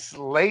guess,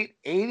 late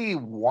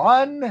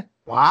 81.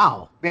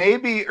 Wow.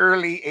 Maybe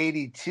early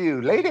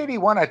 82. Late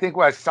 81, I think,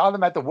 when I saw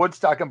them at the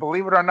Woodstock. And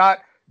believe it or not,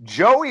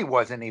 Joey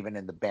wasn't even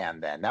in the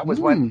band then. That was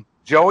when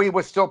Joey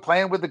was still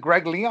playing with the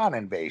Greg Leon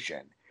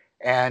Invasion.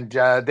 And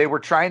they were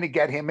trying to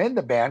get him in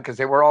the band because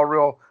they were all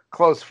real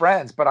close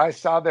friends. But I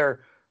saw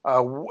their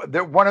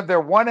one of their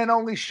one and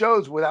only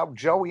shows without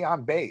Joey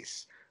on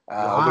bass, which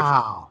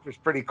was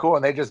pretty cool.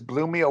 And they just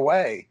blew me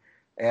away.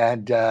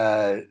 And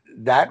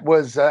that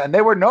was, and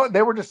they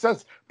were just a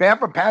band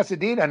from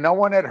Pasadena no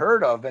one had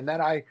heard of. And then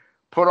I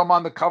put them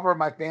on the cover of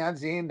my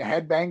fanzine, The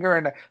Headbanger.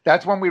 And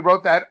that's when we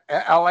wrote that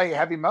LA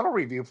heavy metal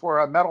review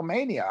for Metal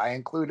Mania. I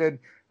included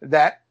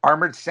that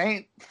Armored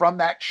Saint from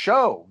that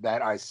show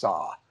that I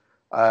saw.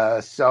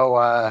 That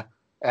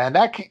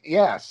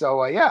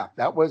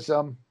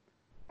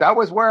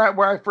was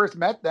where I first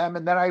met them.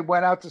 And then I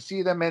went out to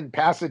see them in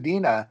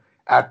Pasadena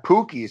at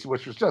Pookie's,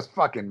 which was just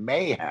fucking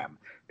mayhem.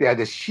 They had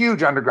this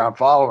huge underground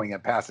following in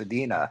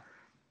Pasadena.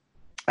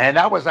 And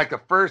that was like the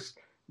first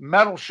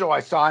metal show I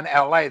saw in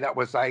LA that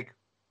was like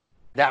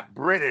that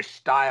British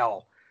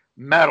style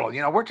metal.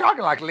 We're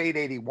talking like late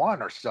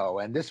 81 or so.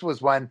 And this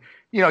was when,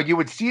 you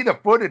would see the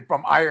footage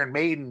from Iron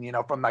Maiden,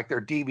 from like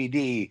their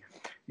DVD,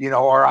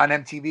 or on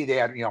MTV, they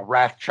had,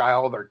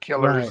 Wrathchild or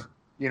Killers.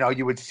 Right.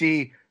 You would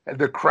see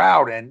the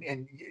crowd.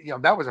 And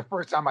that was the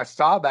first time I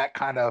saw that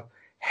kind of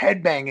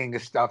headbanging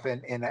and stuff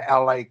in an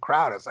LA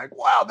crowd. It's like,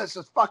 wow, this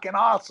is fucking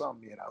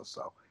awesome.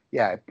 So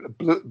yeah, it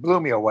blew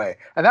me away.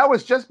 And that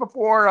was just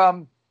before,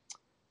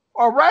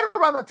 or right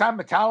around the time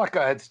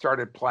Metallica had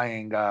started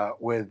playing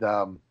with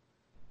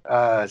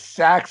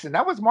Saxon.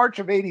 That was March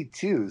of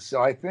 82.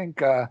 So I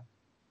think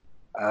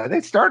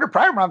they started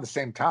probably around the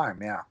same time.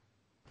 Yeah.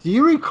 Do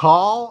you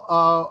recall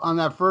on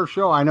that first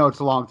show? I know it's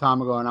a long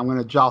time ago, and I'm going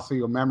to jostle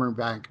your memory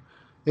bank.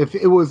 If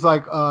it was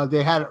like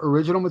they had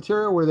original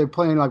material, or were they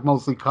playing like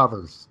mostly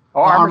covers?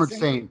 Oh, Armored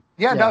Saint.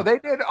 Yeah, no, they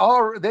did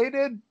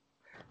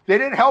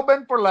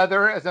Hellbent for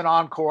Leather as an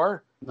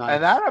encore. Nice.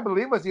 And that, I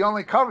believe, was the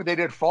only cover. They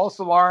did False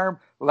Alarm,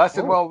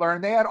 Lesson Well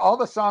Learned. They had all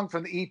the songs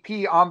from the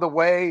EP, On the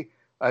Way,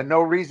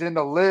 No Reason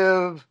to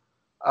Live.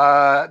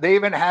 They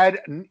even had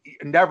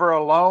Never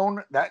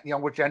Alone, that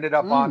which ended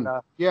up on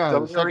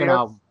the second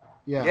album.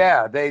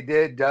 Yeah, they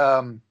did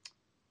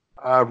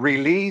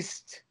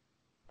Released.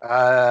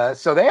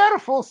 So they had a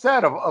full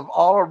set of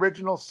all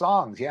original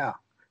songs. Yeah,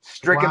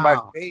 Stricken by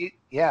Fate.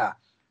 Yeah.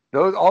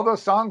 All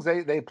those songs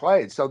they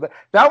played. So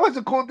that was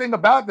the cool thing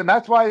about them.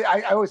 That's why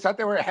I always thought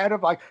they were ahead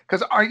of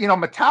because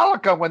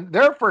Metallica, when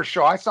their first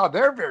show, I saw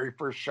their very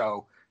first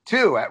show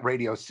too at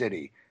Radio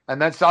City,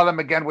 and then saw them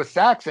again with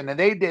Saxon, and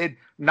they did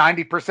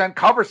 90%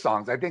 cover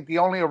songs. I think the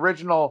only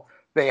original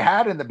they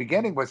had in the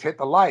beginning was Hit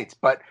the Lights,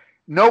 but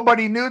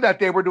nobody knew that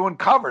they were doing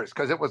covers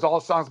because it was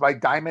all songs by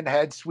Diamond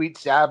Head, Sweet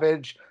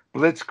Savage,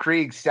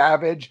 Blitzkrieg,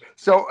 Savage.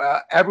 So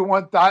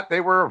everyone thought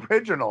they were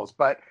originals,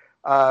 but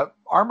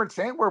Armored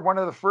Saint were one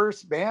of the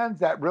first bands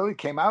that really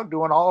came out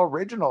doing all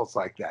originals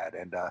like that.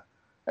 And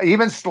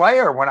even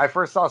Slayer, when I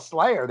first saw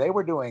Slayer, they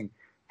were doing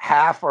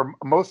half or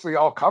mostly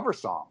all cover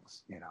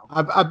songs,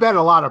 I bet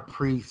a lot of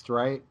Priest,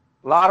 right?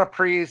 A lot of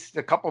Priest,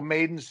 a couple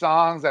Maiden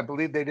songs. I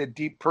believe they did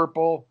Deep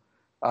Purple,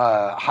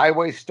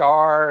 Highway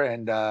Star,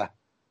 and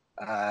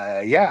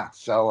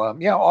So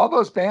all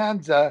those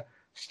bands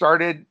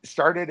started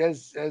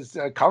as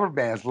cover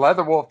bands.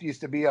 Leatherwolf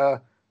used to be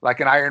like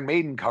an Iron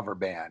Maiden cover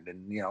band,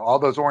 and all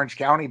those Orange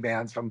County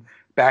bands from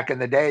back in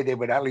the day, they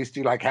would at least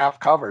do like half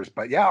covers.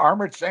 But yeah,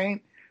 Armored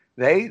Saint,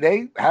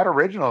 they had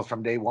originals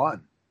from day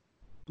one.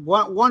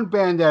 One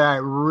band that I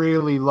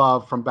really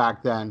loved from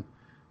back then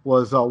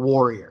was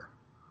Warrior.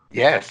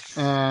 Yes,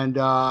 and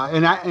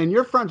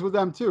you're friends with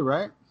them too,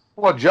 right?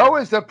 Well, Joe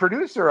is the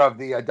producer of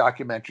the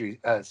documentary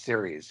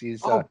series.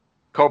 He's a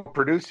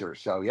co-producer,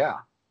 so yeah.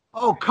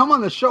 Oh, come on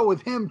the show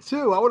with him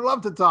too. I would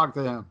love to talk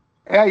to him.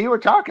 Yeah, you were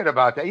talking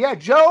about that. Yeah,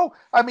 Joe,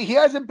 I mean, he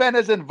hasn't been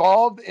as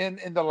involved in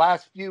the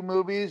last few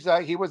movies.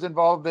 He was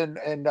involved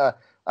in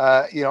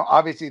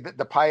obviously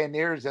the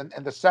Pioneers and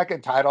the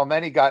second title. And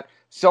then he got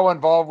so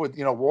involved with,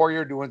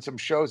 Warrior doing some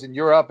shows in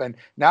Europe. And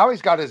now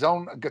he's got his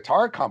own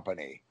guitar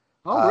company.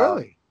 Oh,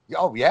 really?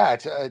 Oh, yeah.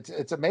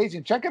 It's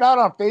amazing. Check it out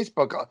on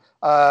Facebook.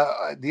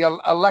 The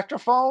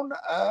Electrophone,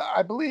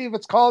 I believe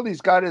it's called.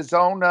 He's got his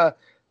own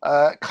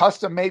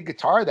custom-made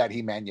guitar that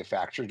he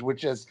manufactured,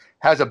 which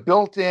has a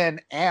built-in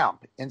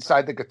amp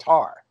inside the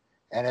guitar,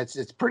 and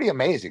it's pretty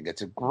amazing.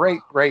 It's a great,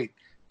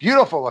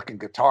 beautiful-looking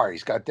guitar.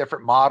 He's got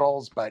different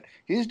models, but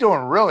he's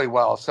doing really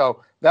well.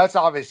 So that's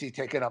obviously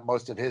taking up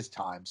most of his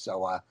time.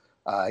 So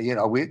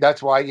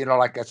that's why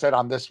like I said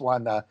on this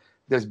one,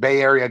 this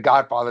Bay Area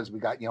Godfathers, we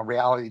got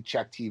Reality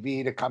Check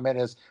TV to come in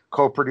as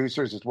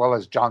co-producers as well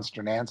as John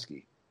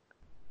Stranansky.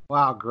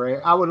 Wow,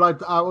 great! I would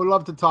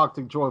love to talk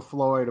to Joy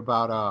Floyd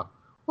about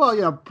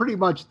pretty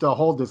much the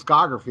whole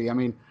discography. I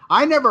mean,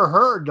 I never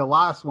heard the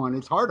last one.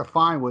 It's hard to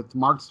find with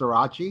Mark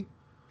Storace.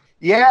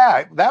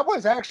 Yeah, that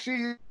was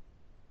actually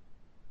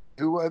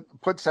who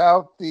puts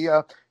out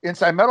the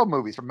Inside Metal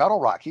movies from Metal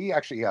Rock. He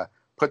actually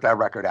put that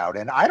record out.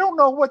 And I don't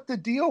know what the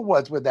deal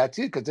was with that,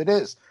 too, because it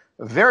is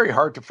a very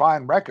hard to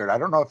find record. I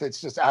don't know if it's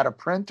just out of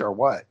print or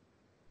what.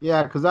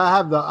 Yeah, because I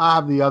have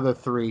the other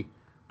three.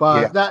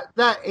 But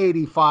that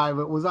 85,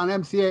 it was on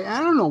MCA.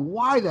 I don't know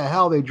why the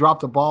hell they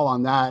dropped the ball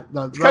on that.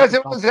 Because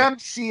it was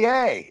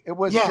MCA. It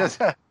was just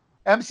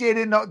MCA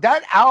didn't know.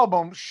 That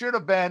album should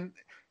have been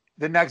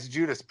the next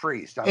Judas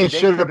Priest. I mean, it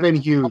should have been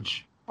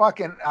huge.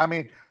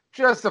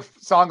 Just the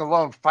song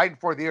alone, Fighting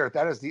for the Earth,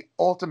 that is the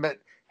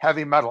ultimate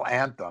heavy metal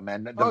anthem.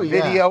 And the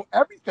video,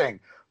 everything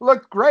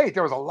looked great.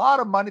 There was a lot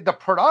of money. The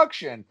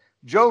production,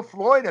 Joe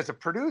Floyd as a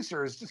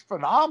producer is just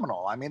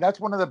phenomenal. I mean, that's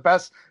one of the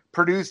best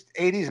produced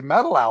 80s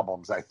metal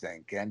albums, I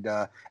think. And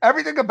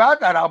everything about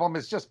that album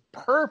is just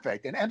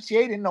perfect. And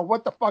MCA didn't know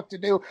what the fuck to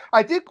do.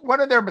 I think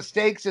one of their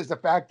mistakes is the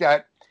fact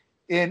that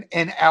in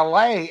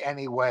LA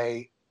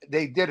anyway,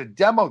 they did a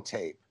demo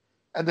tape.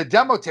 And the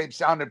demo tape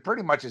sounded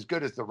pretty much as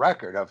good as the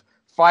record of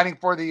Fighting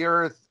for the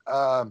Earth,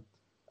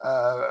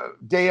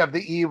 Day of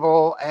the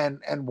Evil,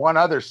 and one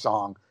other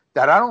song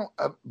that I don't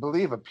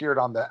believe appeared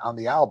on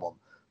the album.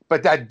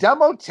 But that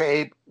demo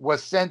tape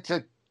was sent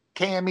to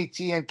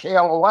KMET and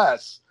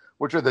KLOS,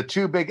 which are the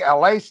two big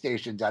LA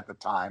stations at the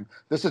time.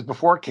 This is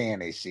before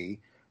KNAC.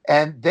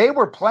 And they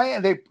were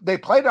playing, they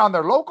played it on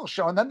their local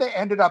show, and then they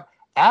ended up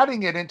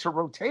adding it into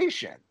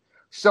rotation.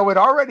 So it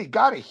already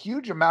got a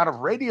huge amount of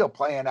radio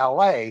play in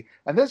LA.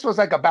 And this was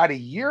like about a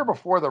year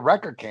before the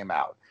record came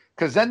out,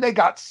 because then they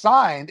got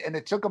signed, and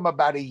it took them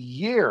about a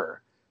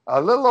year,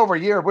 a little over a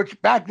year, which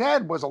back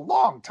then was a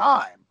long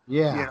time.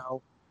 Yeah. You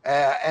know,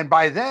 and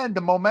by then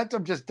the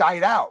momentum just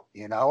died out,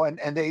 you know, and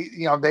they,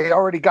 you know, they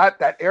already got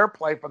that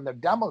airplay from the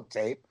demo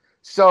tape.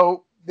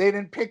 So they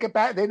didn't pick it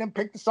back. They didn't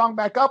pick the song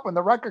back up when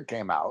the record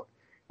came out.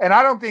 And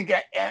I don't think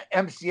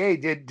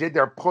MCA did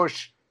their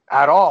push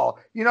at all.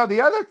 You know,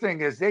 the other thing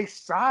is they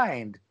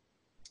signed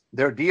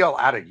their deal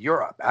out of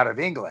Europe, out of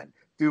England,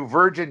 through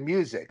Virgin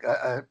Music,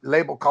 a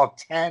label called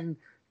 10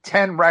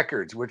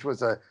 Records, which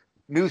was a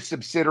new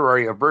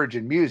subsidiary of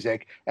Virgin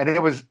Music. And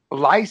it was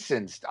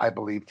licensed, I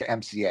believe, to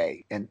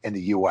MCA in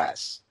the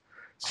US.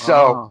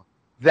 So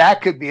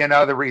that could be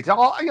another reason.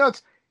 You know,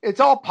 it's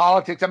all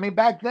politics. I mean,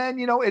 back then,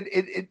 you know,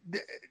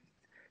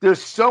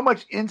 there's so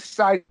much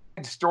inside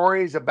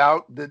stories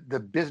about the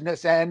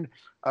business end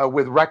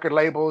with record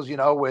labels, you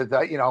know, with,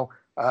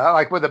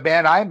 like with the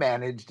band I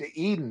managed,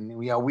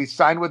 Eden, you know, we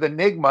signed with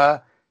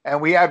Enigma,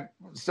 and we had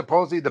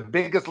supposedly the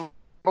biggest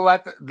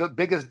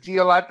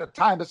deal at the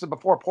time. This is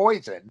before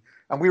Poison.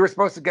 And we were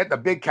supposed to get the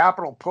big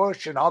capital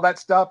push and all that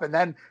stuff. And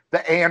then the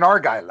A&R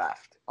guy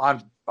left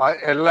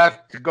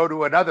to go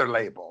to another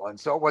label. And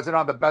so it wasn't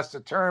on the best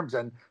of terms.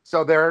 And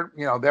so they're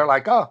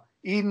like, oh,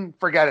 Eden,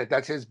 forget it.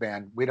 That's his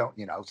band. We don't,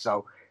 you know,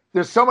 so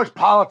there's so much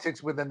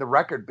politics within the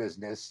record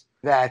business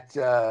that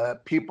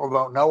people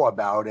don't know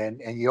about.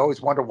 And you always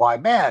wonder why,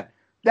 man,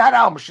 that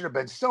album should have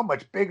been so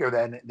much bigger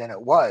than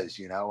it was,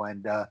 you know,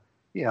 and,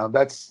 you know,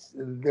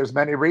 there's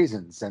many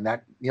reasons. And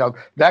that, you know,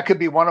 that could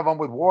be one of them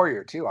with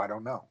Warrior too. I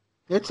don't know.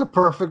 It's a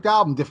perfect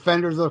album.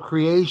 Defenders of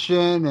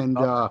Creation and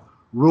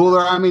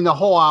Ruler. I mean, the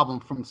whole album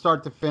from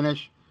start to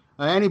finish.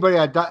 Anybody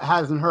that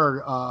hasn't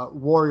heard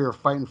Warrior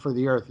Fighting for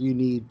the Earth, you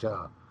need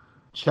to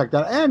check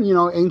that. And, you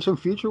know, Ancient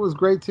Future was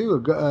great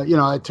too. You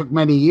know, it took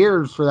many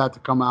years for that to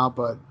come out,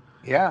 but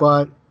yeah.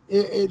 But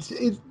it's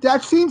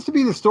that seems to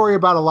be the story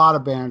about a lot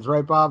of bands,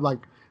 right, Bob? Like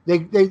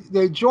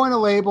they join a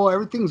label,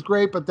 everything's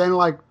great, but then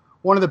like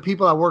one of the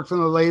people that works on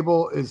the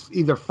label is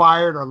either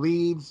fired or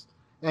leaves,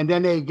 and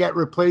then they get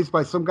replaced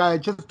by some guy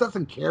that just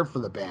doesn't care for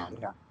the band.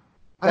 Yeah.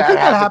 I think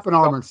that happened to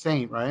Armored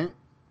Saint, right?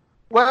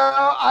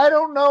 Well, I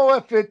don't know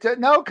if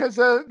because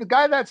the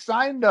guy that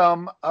signed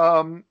them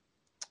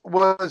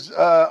was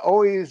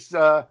always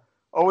at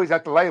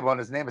the label, and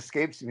his name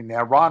escapes me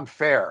now, Ron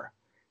Fair.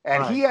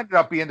 And He ended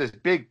up being this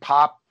big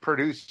pop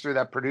producer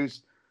that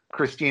produced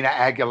Christina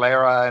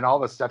Aguilera and all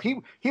this stuff.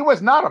 He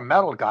was not a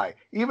metal guy,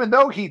 even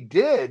though he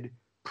did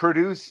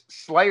produce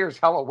Slayer's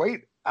Hell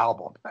Awaits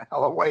album,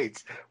 Hell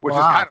Awaits, which is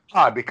kind of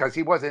odd because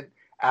he wasn't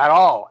at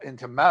all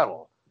into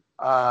metal.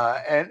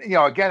 And, you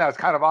know, again, that was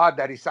kind of odd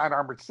that he signed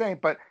Armored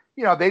Saint, but,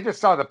 you know, they just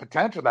saw the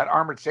potential that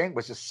Armored Saint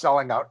was just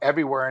selling out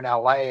everywhere in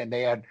LA, and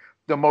they had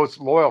the most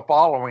loyal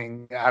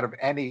following out of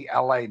any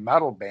LA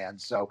metal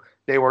band. So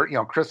they were, you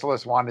know,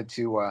 Chrysalis wanted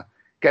to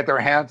get their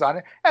hands on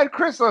it. And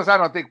Chrysalis, I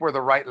don't think were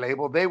the right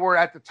label. They were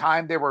at the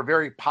time, they were a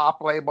very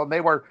pop label, and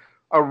they were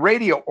a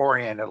radio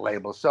oriented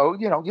label. So,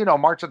 you know,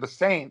 March of the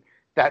Saint,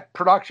 that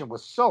production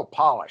was so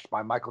polished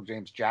by Michael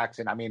James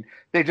Jackson. I mean,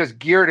 they just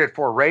geared it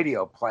for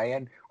radio play.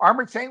 And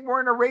Armored Saint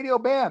weren't a radio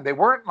band. They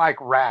weren't like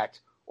Rat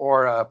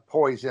or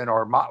Poison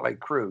or Motley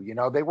Crue. You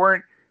know, they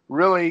weren't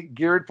really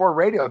geared for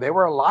radio. They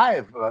were a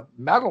live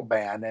metal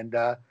band. And,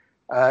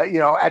 you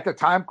know, at the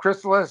time,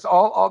 Chrysalis,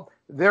 all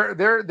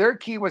their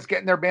key was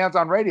getting their bands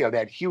on radio. They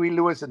had Huey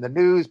Lewis and the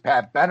News,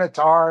 Pat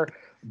Benatar,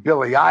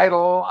 Billy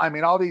Idol. I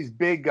mean, all these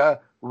big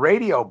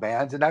radio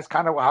bands. And that's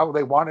kind of how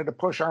they wanted to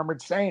push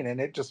Armored Saint. And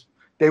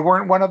they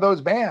weren't one of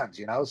those bands,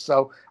 you know.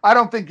 So I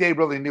don't think they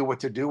really knew what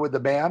to do with the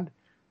band.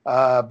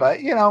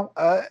 But, you know,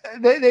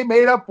 they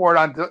made up for it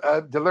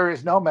on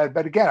Delirious Nomad.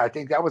 But again, I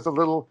think that was a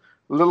little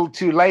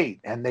too late,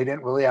 and they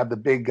didn't really have the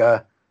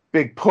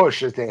big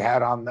push as they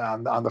had on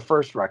the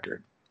first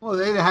record. Well,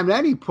 they didn't have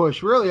any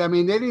push, really. I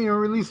mean, they didn't even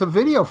release a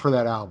video for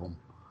that album.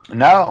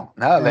 No,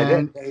 they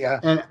didn't.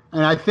 And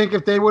I think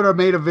if they would have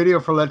made a video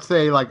for, let's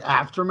say, like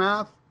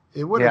Aftermath,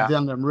 it would have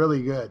done them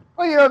really good.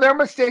 Well, you know, their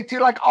mistake too,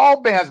 like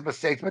all bands'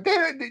 mistakes, but they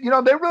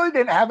really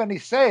didn't have any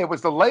say. It was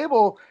the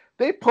label.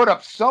 They put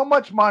up so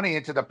much money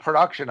into the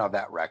production of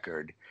that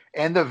record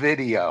and the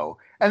video,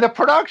 and the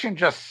production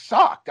just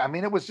sucked. I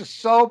mean, it was just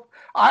so.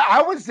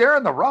 I was there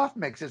in the rough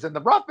mixes, and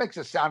the rough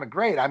mixes sounded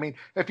great. I mean,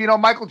 if you know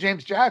Michael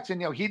James Jackson,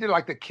 you know, he did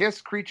like the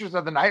Kiss Creatures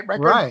of the Night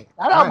record. Right.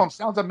 That album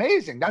sounds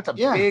amazing. That's a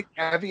big,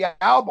 heavy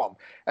album.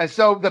 And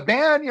so the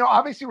band, you know,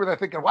 obviously were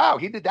thinking, wow,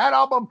 he did that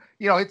album.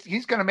 You know,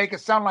 he's going to make it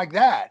sound like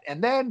that.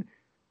 And then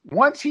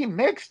once he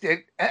mixed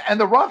it, and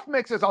the rough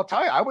mixes, I'll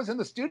tell you, I was in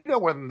the studio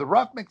when the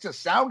rough mixes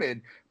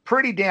sounded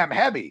pretty damn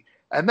heavy.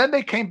 And then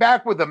they came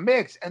back with a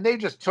mix, and they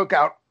just took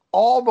out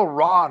all the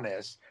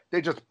rawness.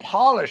 They just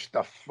polished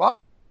the fuck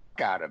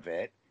out of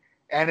it.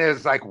 and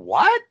it's like,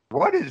 what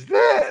is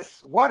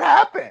this? What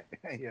happened?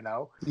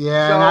 Yeah,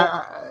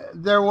 So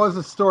and there was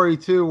a story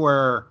too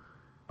where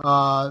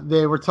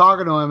they were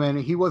talking to him and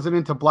he wasn't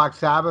into Black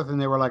Sabbath,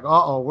 and they were like,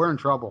 "Uh-oh, we're in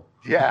trouble."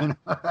 yeah.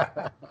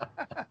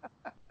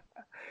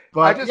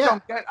 But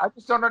I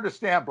just don't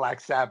understand Black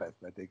Sabbath,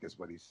 I think is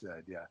what he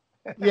said. Yeah.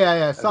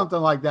 yeah, something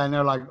like that. And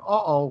they're like,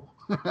 "Uh-oh."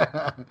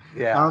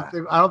 Yeah.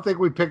 I don't think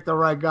we picked the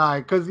right guy,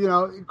 because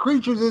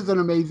Creatures is an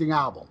amazing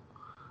album.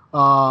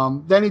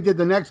 Then he did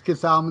the next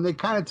Kiss album, and they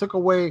kind of took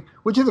away,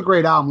 which is a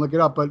great album, look it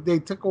up, but they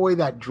took away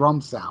that drum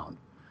sound.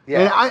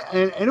 Yeah.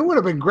 And it would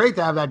have been great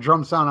to have that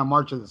drum sound on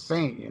March of the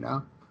Saint,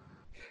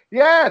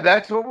 Yeah,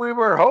 that's what we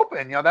were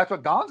hoping. That's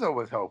what Gonzo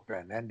was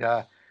hoping, and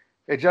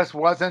it just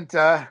wasn't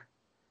there.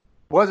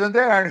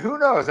 And who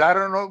knows? I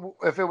don't know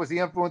if it was the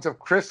influence of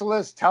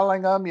Chrysalis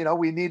telling them,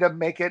 we need to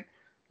make it,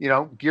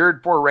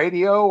 geared for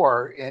radio,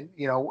 and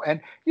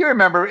you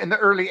remember in the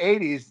early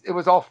 '80s, it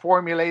was all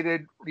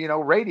formulated,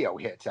 radio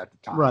hits at the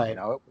time. Right.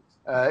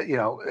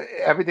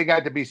 Everything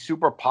had to be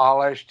super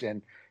polished,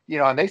 and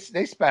and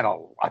they spent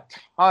a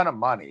ton of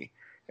money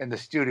in the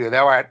studio. They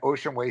were at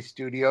Ocean Way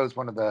Studios,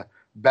 one of the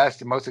best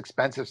and most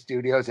expensive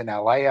studios in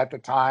LA at the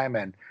time,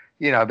 and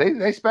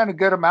they spent a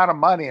good amount of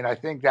money, and I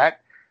think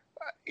that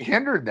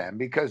hindered them,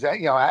 because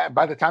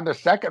by the time their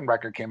second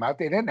record came out,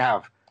 they didn't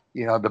have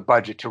the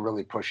budget to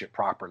really push it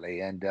properly,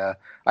 and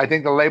I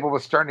think the label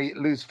was starting to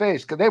lose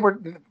faith,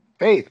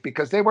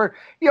 because they were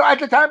at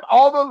the time,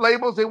 all the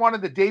labels, they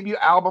wanted the debut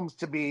albums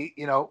to be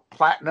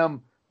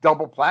platinum,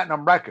 double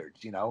platinum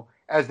records,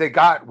 as they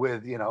got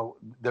with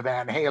the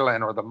Van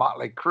Halen or the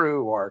Motley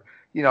Crue or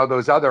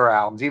those other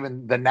albums,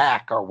 even the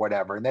Knack or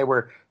whatever, and they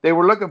were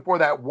looking for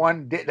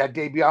that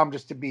debut album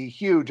just to be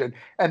huge, and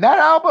that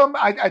album,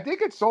 I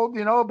think it sold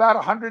about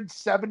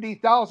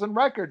 170,000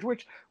 records,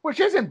 which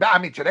isn't bad. I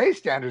mean, today's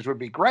standards would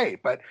be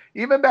great, but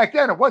even back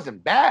then it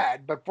wasn't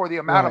bad. But for the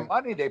amount of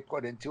money they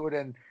put into it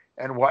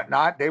and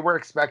whatnot, they were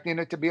expecting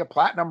it to be a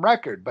platinum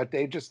record, but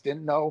they just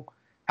didn't know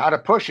how to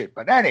push it.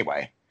 But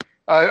anyway,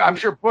 I'm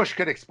sure Bush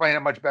could explain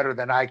it much better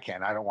than I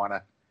can. I don't want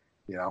to.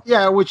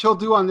 Yeah, which he'll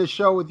do on this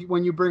show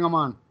when you bring him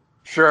on.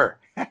 Sure.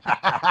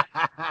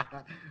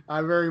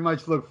 I very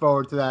much look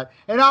forward to that.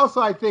 And also,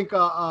 I think the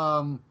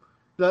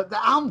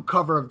album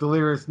cover of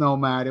Delirious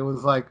Nomad, it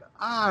was like,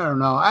 I don't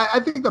know. I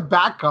think the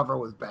back cover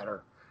was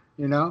better.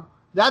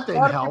 That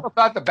didn't help. People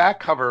thought the back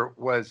cover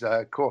was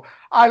cool.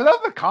 I love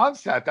the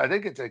concept. I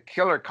think it's a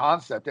killer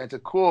concept, and it's a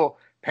cool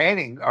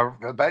painting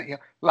but a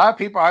lot of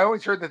people, I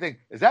always heard the thing,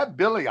 is that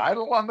Billy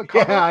Idol on the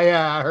cover?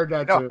 Yeah, I heard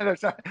that too.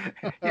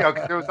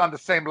 Because it was on the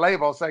same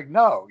label. It's like,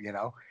 no,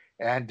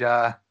 and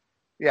I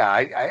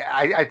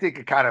think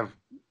it kind of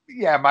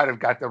might have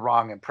got the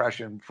wrong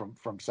impression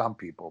from some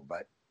people,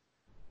 but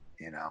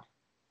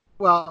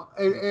well,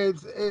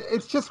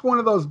 it's just one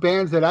of those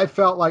bands that I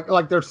felt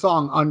like their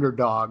song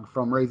Underdog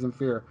from Raising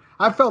Fear,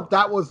 I felt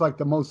that was like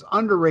the most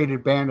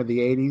underrated band of the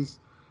 80s.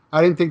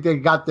 I didn't think they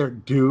got their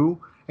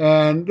due.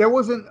 And there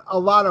wasn't a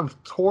lot of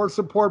tour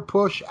support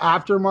push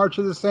after March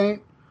of the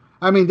Saint.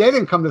 I mean, they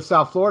didn't come to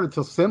South Florida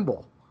till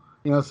Symbol,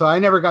 so I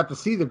never got to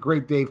see the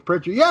great Dave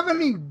Pritchard. You have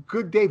any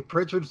good Dave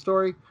Pritchard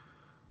story?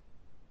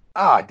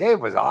 Dave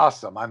was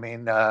awesome. I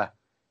mean, I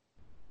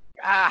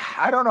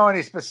don't know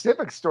any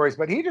specific stories,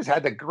 but he just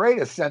had the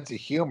greatest sense of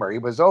humor. He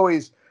was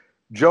always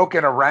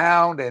joking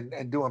around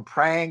and doing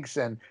pranks.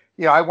 And,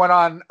 I went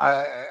on,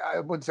 I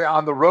wouldn't say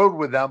on the road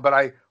with them, but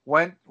I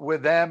went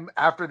with them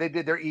after they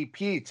did their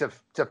EP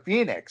to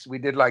Phoenix. We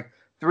did like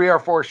 3 or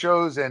 4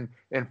 shows in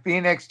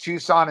Phoenix,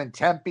 Tucson, and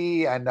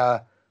Tempe. And,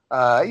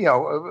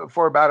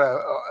 for about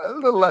a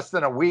little less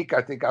than a week,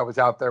 I think I was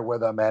out there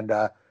with them. And,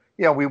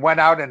 we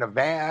went out in a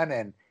van,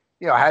 and,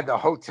 I had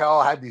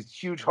had these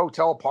huge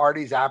hotel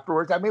parties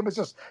afterwards. I mean, it was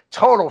just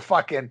total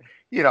fucking,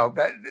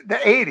 the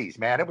 80s,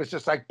 man. It was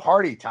just like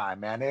party time,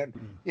 man.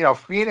 And,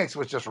 Phoenix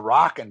was just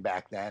rocking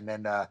back then.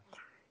 And,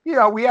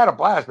 we had a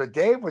blast, but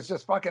Dave was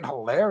just fucking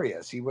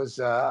hilarious. He was,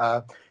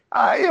 I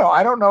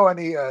don't know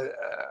any,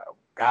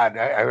 God,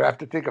 I have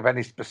to think of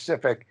any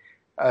specific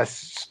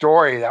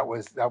story that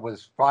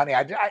was funny.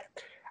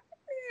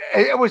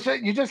 It was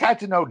you just had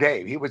to know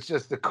Dave. He was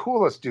just the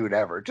coolest dude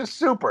ever. Just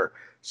super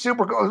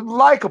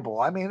likable.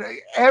 I mean,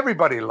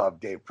 everybody loved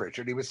Dave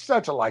Pritchard. He was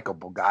such a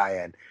likable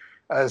guy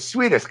and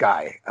sweetest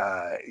guy.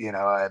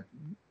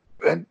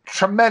 And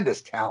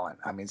tremendous talent.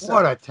 I mean,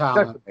 what a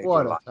talent!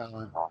 What a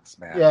talent! Loss,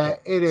 man. Yeah,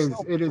 it is.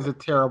 It is a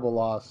terrible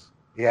loss.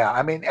 Yeah,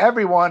 I mean,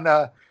 everyone.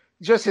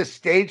 Just his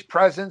stage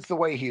presence, the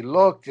way he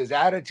looked, his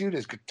attitude,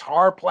 his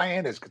guitar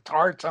playing, his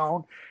guitar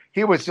tone.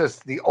 He was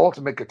just the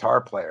ultimate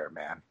guitar player,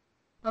 man.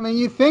 I mean,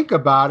 you think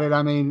about it.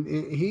 I mean,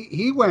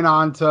 he went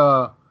on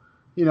to,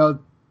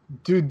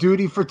 do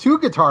duty for 2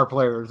 guitar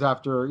players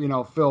after,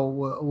 Phil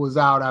was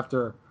out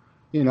after,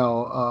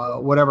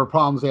 whatever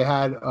problems they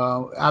had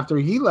after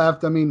he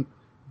left. I mean,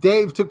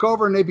 Dave took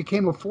over and they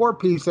became a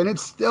 4-piece, and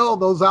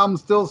those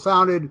albums still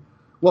sounded,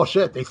 well,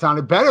 shit, they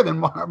sounded better than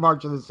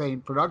March of the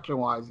Saint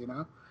production-wise,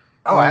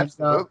 Oh,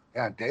 absolutely.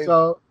 Yeah, Dave.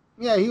 So,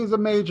 yeah, he was a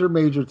major,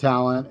 major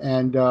talent,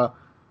 and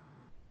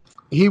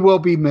he will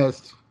be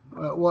missed.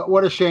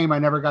 What a shame I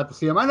never got to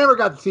see him. I never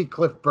got to see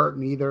Cliff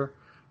Burton either.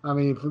 I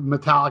mean,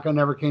 Metallica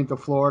never came to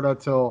Florida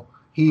till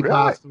he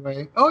passed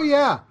away. Oh,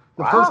 yeah.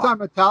 The first time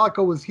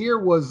Metallica was here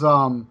was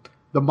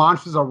the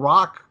Monsters of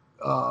Rock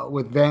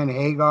with Van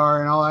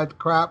Hagar and all that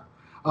crap.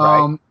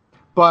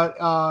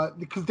 But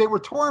because they were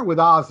touring with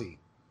Ozzy.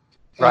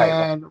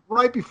 And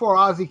right before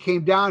Ozzy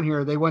came down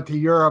here, they went to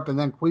Europe, and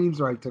then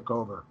Queensryche took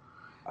over.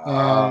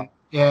 And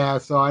yeah,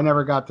 so I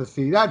never got to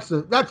see. That's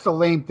the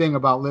lame thing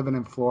about living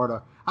in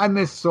Florida. I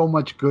miss so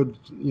much good,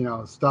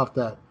 stuff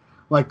that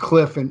like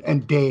Cliff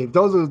and Dave.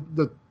 Those are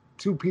the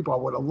two people I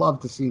would have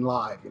loved to see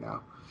live,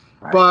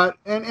 Right. But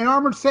and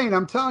Armored Saint,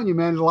 I'm telling you,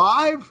 man,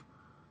 live,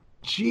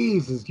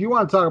 Jesus, you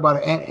want to talk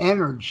about an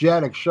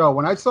energetic show.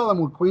 When I saw them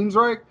with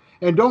Queensryche,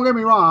 and don't get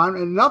me wrong,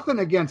 and nothing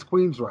against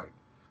Queensryche,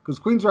 because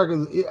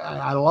Queensryche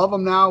I love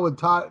them now with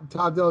Todd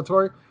Della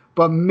Torre,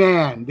 but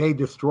man, they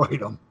destroyed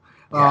them.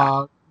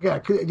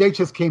 They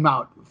just came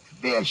out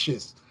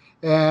vicious,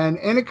 and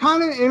it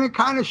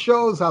kind of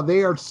shows how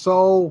they are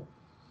so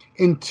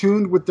in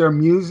tune with their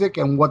music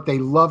and what they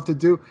love to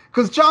do.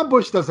 Because John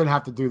Bush doesn't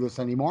have to do this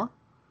anymore,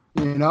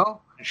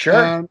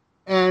 Sure.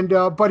 And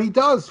but he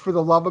does for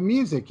the love of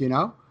music, They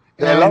love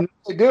what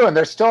they do, and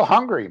they're still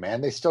hungry,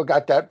 man. They still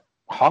got that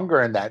hunger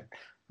and that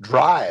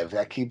drive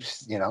that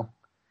keeps,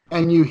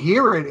 And you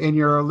hear it in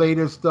your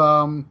latest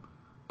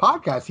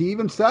podcast. He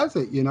even says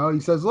it, He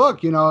says,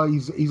 look,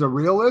 he's a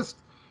realist.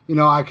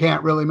 I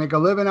can't really make a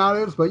living out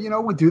of this, but,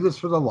 we do this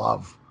for the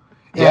love.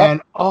 Yep.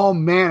 And, oh,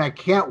 man, I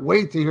can't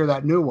wait to hear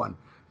that new one.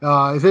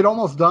 Is it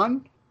almost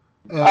done?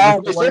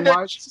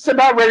 It's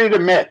about ready to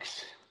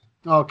mix.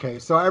 Okay,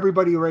 so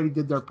everybody already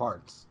did their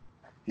parts.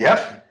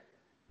 Yep.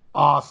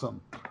 Awesome.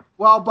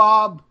 Well,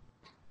 Bob,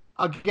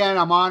 again,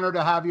 I'm honored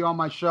to have you on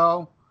my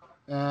show.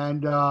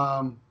 And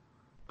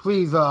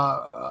please,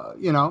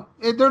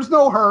 there's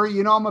no hurry.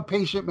 I'm a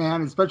patient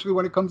man, especially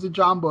when it comes to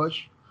John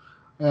Bush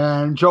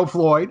and Joe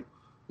Floyd.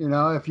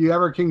 If you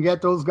ever can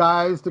get those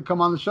guys to come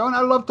on the show, and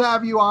I'd love to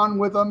have you on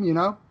with them,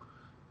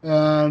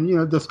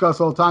 and discuss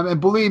all the time. And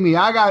believe me,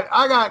 I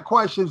got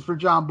questions for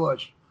John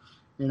Bush,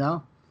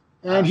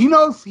 and he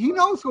knows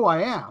who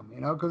I am,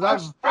 because I'm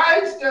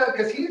surprised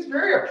because he's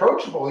very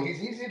approachable.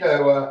 He's easy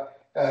to,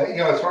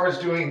 as far as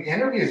doing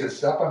interviews and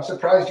stuff. I'm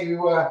surprised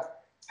you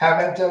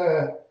haven't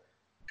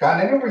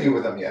gotten an interview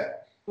with him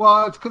yet.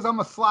 Well, it's because I'm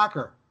a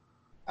slacker.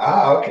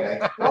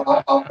 Okay.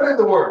 Well, I'll put in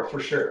the word for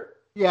sure.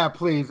 Yeah,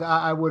 please.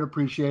 I would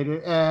appreciate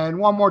it. And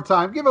one more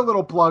time, give a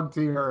little plug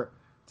to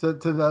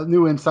the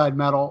new Inside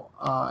Metal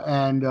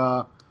and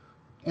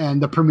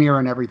the premiere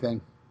and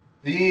everything.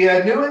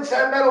 The new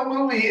Inside Metal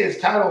movie is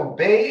titled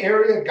Bay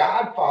Area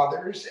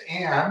Godfathers,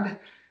 and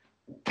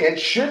it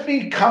should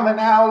be coming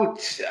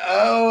out,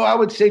 I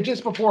would say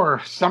just before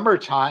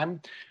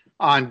summertime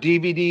on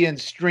DVD and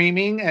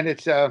streaming. And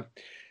it's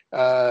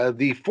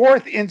the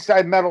fourth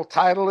Inside Metal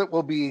title. It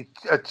will be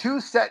a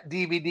 2-set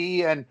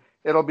DVD, and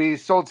it'll be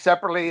sold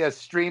separately as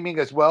streaming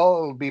as well.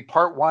 It'll be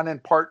part 1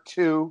 and part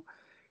 2.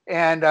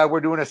 And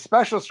we're doing a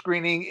special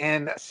screening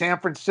in San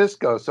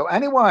Francisco. So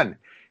anyone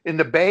in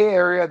the Bay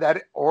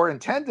Area or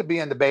intend to be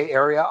in the Bay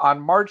Area on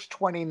March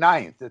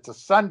 29th, it's a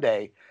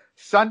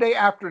Sunday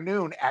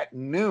afternoon at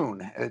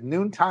noon, at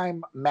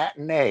noontime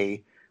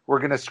matinee, we're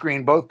going to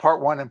screen both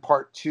part 1 and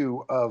part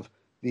 2 of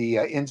the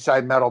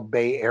Inside Metal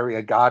Bay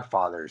Area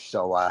Godfathers.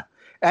 So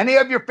any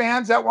of your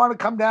fans that want to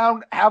come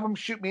down, have them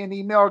shoot me an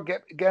email or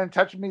get in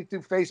touch with me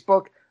through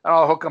Facebook, and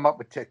I'll hook them up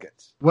with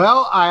tickets.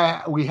 Well,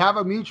 we have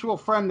a mutual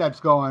friend that's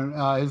going.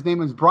 His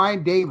name is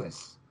Brian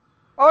Davis.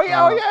 Oh,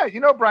 yeah. You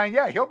know Brian.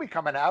 Yeah, he'll be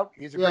coming out.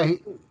 He's a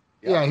great dude.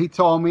 Yeah, he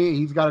told me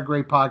he's got a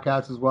great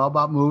podcast as well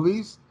about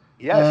movies.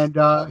 Yes.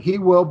 And he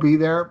will be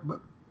there.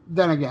 But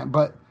then again,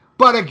 but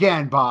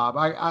again, Bob,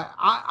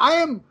 I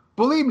am,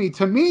 believe me,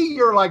 to me,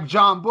 you're like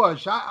John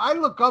Bush. I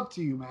look up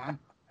to you, man.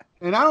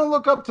 And I don't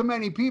look up to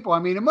many people. I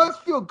mean, it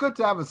must feel good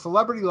to have a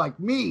celebrity like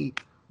me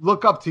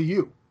look up to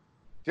you.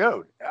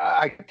 Dude,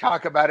 I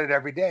talk about it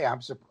every day.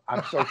 I'm so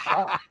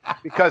shocked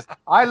because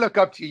I look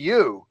up to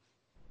you,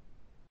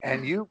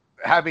 and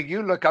having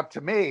you look up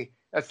to me.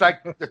 It's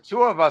like the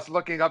two of us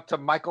looking up to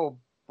Michael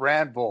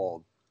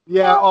Brandvold.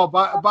 Yeah. Oh,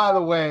 by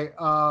the way,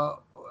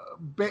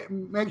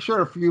 make sure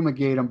to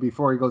fumigate him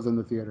before he goes in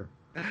the theater.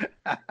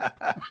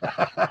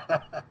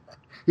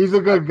 He's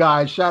a good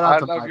guy. Shout out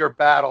to Mike. I love your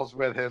battles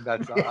with him.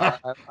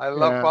 I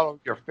love following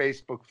your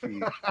Facebook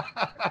feed.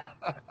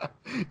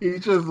 He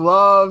just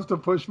loves to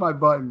push my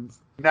buttons.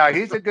 No,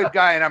 he's a good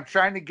guy, and I'm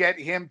trying to get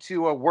him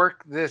to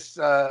work this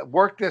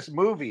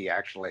movie.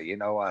 Actually,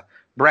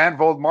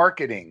 Brandvold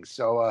Marketing.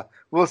 So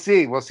we'll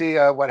see. We'll see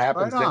what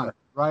happens.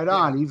 Right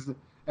on.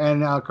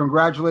 And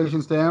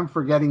congratulations to him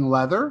for getting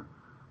Leather.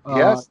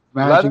 Yes,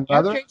 managing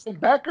Leather. Jason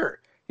Becker.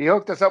 He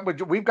hooked us up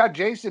with. We've got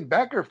Jason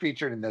Becker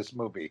featured in this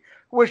movie,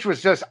 which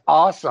was just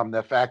awesome.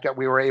 The fact that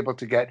we were able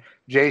to get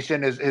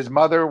Jason, his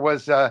mother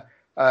was,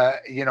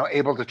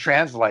 able to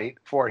translate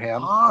for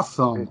him.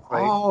 Awesome.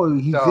 Oh,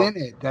 he's in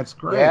it. That's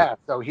great. Yeah.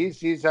 So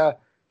he's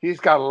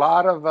got a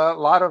lot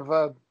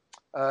of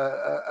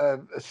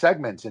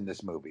segments in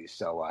this movie.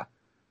 So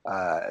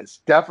it's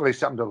definitely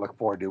something to look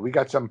forward to. We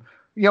got some,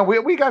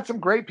 we got some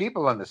great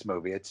people in this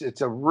movie.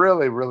 It's a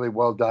really, really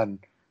well done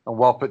and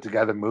well put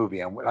together movie.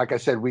 And like I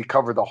said, we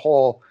cover the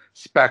whole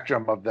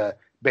spectrum of the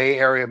Bay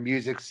Area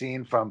music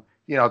scene from,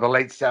 the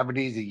late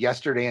 70s, the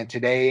Yesterday and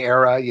Today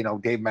era,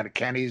 Dave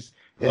Menikeny's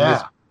in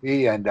this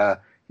movie, and,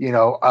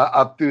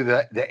 up through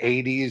the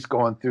 80s,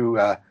 going through,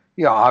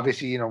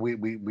 obviously,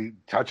 we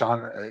touch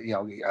on,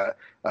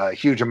 a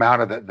huge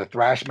amount of the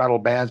thrash metal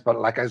bands, but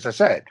like, as I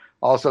said,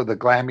 also the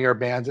glammier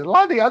bands and a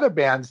lot of the other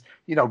bands,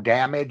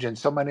 Damage and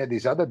so many of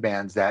these other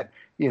bands that,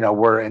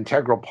 were an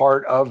integral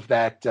part of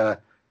that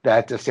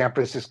San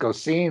Francisco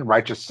scene,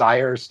 Righteous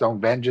Sire,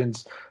 Stone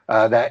Vengeance,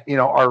 that,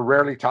 are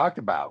rarely talked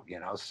about,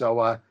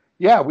 so,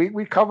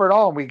 we cover it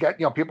all. And we got,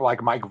 people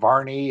like Mike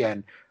Varney,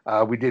 and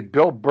we did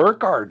Bill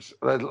Burkhardt's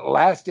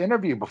last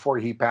interview before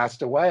he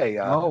passed away.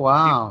 Oh,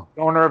 wow.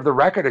 Owner of the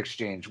Record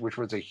Exchange, which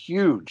was a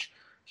huge,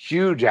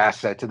 huge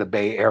asset to the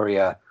Bay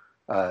Area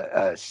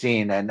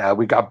scene. And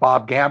we got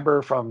Bob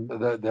Gamber from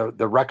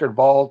the Record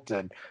Vault,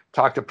 and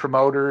talked to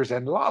promoters,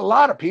 and a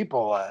lot of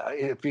people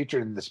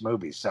featured in this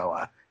movie.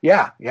 So,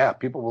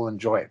 people will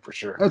enjoy it for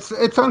sure.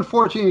 It's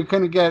unfortunate you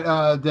couldn't get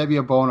Debbie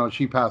Abono.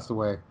 She passed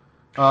away.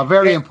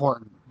 Very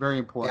important. Very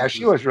important. Yeah,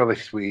 she was really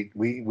sweet.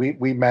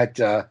 We met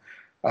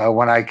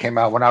when I came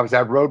out, when I was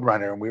at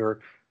Roadrunner, and we were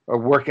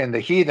working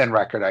the Heathen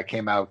record. I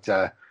came out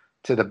to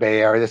the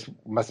Bay Area. This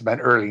must have been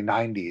early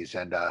 90s.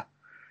 And a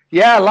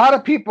lot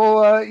of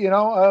people, we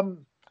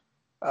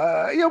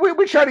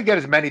try to get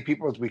as many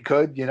people as we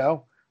could,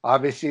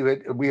 Obviously,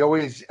 we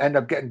always end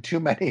up getting too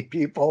many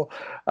people.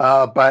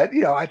 But,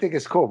 I think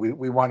it's cool.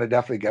 We want to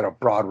definitely get a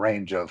broad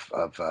range of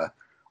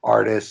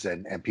artists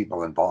and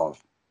people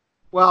involved.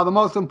 Well, the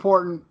most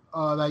important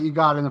that you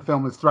got in the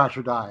film is Thrash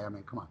or Die. I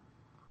mean, come on.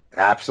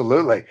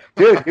 Absolutely,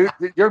 dude.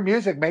 Your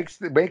music makes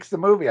the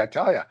movie. I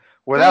tell you,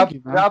 without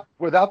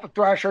the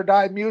Thrash or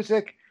Die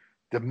music,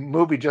 the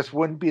movie just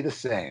wouldn't be the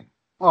same.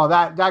 Well,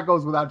 that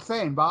goes without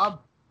saying,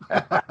 Bob.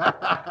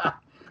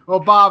 Well,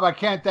 Bob, I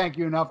can't thank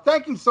you enough.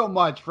 Thank you so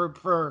much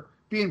for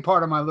being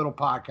part of my little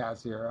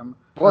podcast here.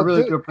 I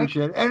really do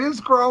appreciate it, and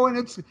it's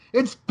growing.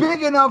 It's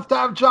big enough to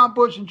have John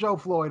Bush and Joe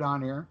Floyd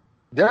on here.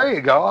 There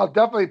you go. I'll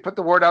definitely put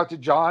the word out to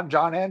John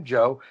and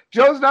Joe.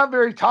 Joe's not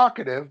very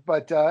talkative,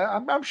 but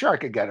I'm sure I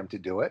could get him to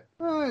do it.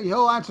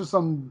 He'll answer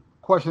some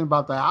question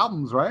about the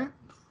albums, right?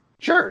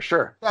 Sure.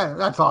 Yeah,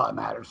 that's all that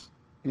matters,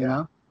 you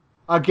know?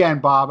 Again,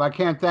 Bob, I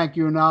can't thank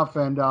you enough,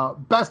 and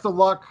best of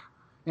luck,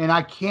 and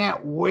I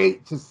can't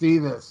wait to see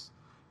this.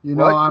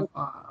 I'm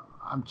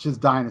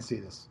just dying to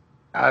see this.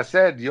 I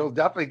said you'll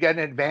definitely get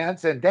in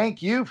advance, and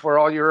thank you for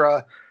all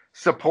your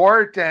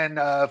support and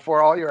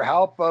for all your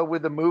help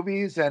with the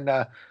movies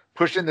and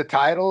pushing the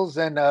titles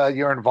and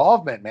your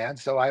involvement, man.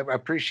 So I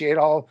appreciate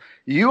all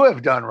you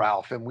have done,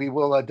 Ralph, and we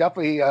will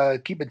definitely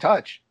keep in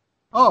touch.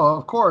 Oh,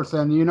 of course.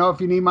 And,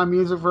 if you need my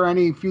music for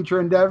any future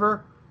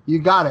endeavor, you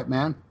got it,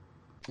 man.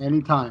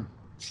 Anytime.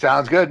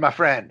 Sounds good, my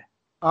friend.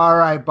 All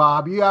right,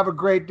 Bob. You have a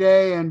great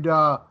day, and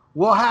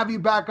we'll have you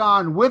back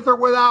on with or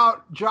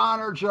without John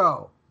or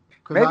Joe.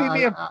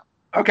 Maybe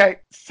okay.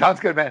 Sounds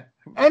good, man.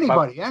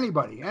 Anybody you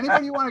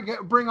want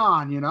to bring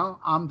on,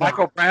 I'm down.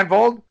 Michael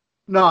Brandvold?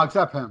 No,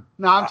 except him.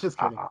 No, I'm just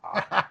kidding. All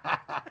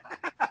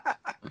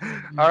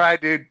right,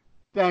 dude.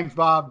 Thanks,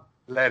 Bob.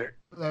 Later,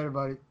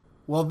 buddy.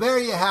 Well, there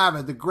you have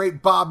it. The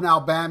great Bob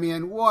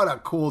Nalbambian. What a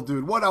cool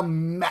dude. What a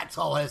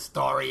metal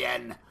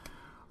historian.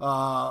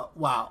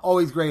 Wow.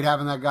 Always great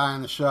having that guy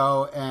on the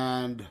show.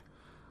 And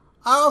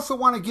I also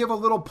want to give a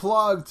little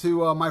plug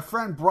to my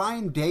friend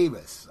Brian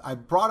Davis. I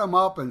brought him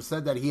up and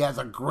said that he has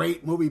a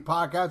great movie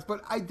podcast,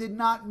 but I did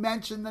not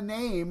mention the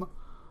name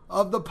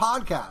of the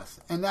podcast.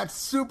 And that's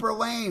super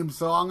lame,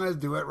 so I'm going to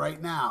do it right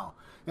now.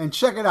 And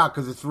check it out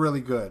because it's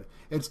really good.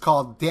 It's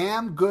called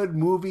Damn Good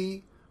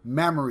Movie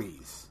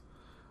Memories.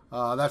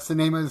 That's the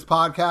name of this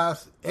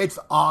podcast. It's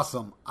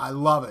awesome. I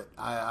love it.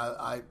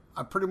 I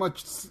pretty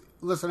much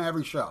listen to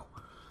every show.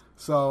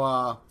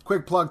 So,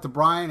 quick plug to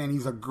Brian, and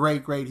he's a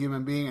great, great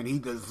human being, and he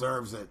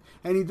deserves it.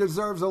 And he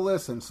deserves a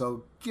listen,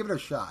 so give it a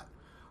shot.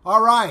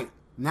 All right,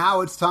 now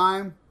it's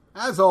time,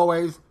 as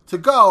always, to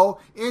go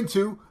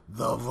into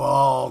the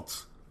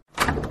vault.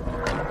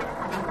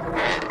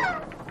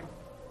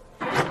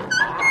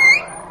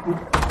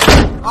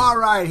 All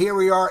right, here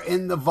we are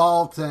in the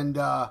vault, and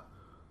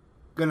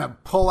gonna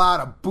pull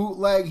out a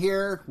bootleg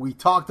here. We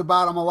talked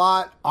about them a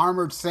lot.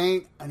 Armored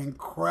Saint, an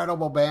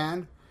incredible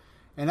band.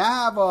 And I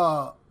have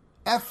a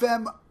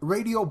FM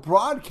radio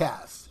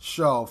broadcast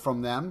show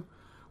from them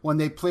when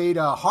they played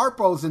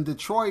Harpo's in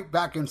Detroit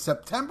back in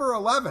September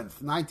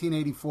 11th,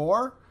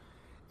 1984.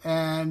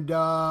 And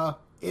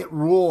it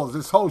rules.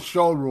 This whole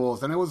show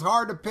rules. And it was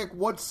hard to pick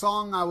what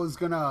song I was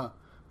going to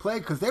play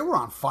because they were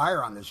on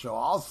fire on this show.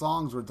 All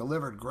songs were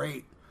delivered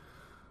great.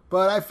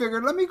 But I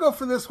figured, let me go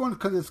for this one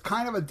because it's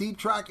kind of a deep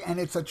track and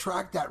it's a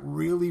track that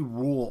really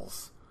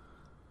rules.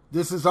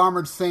 This is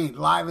Armored Saint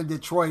live in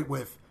Detroit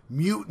with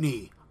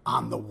Mutiny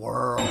on the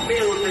World.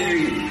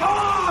 Mutiny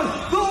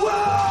on the world!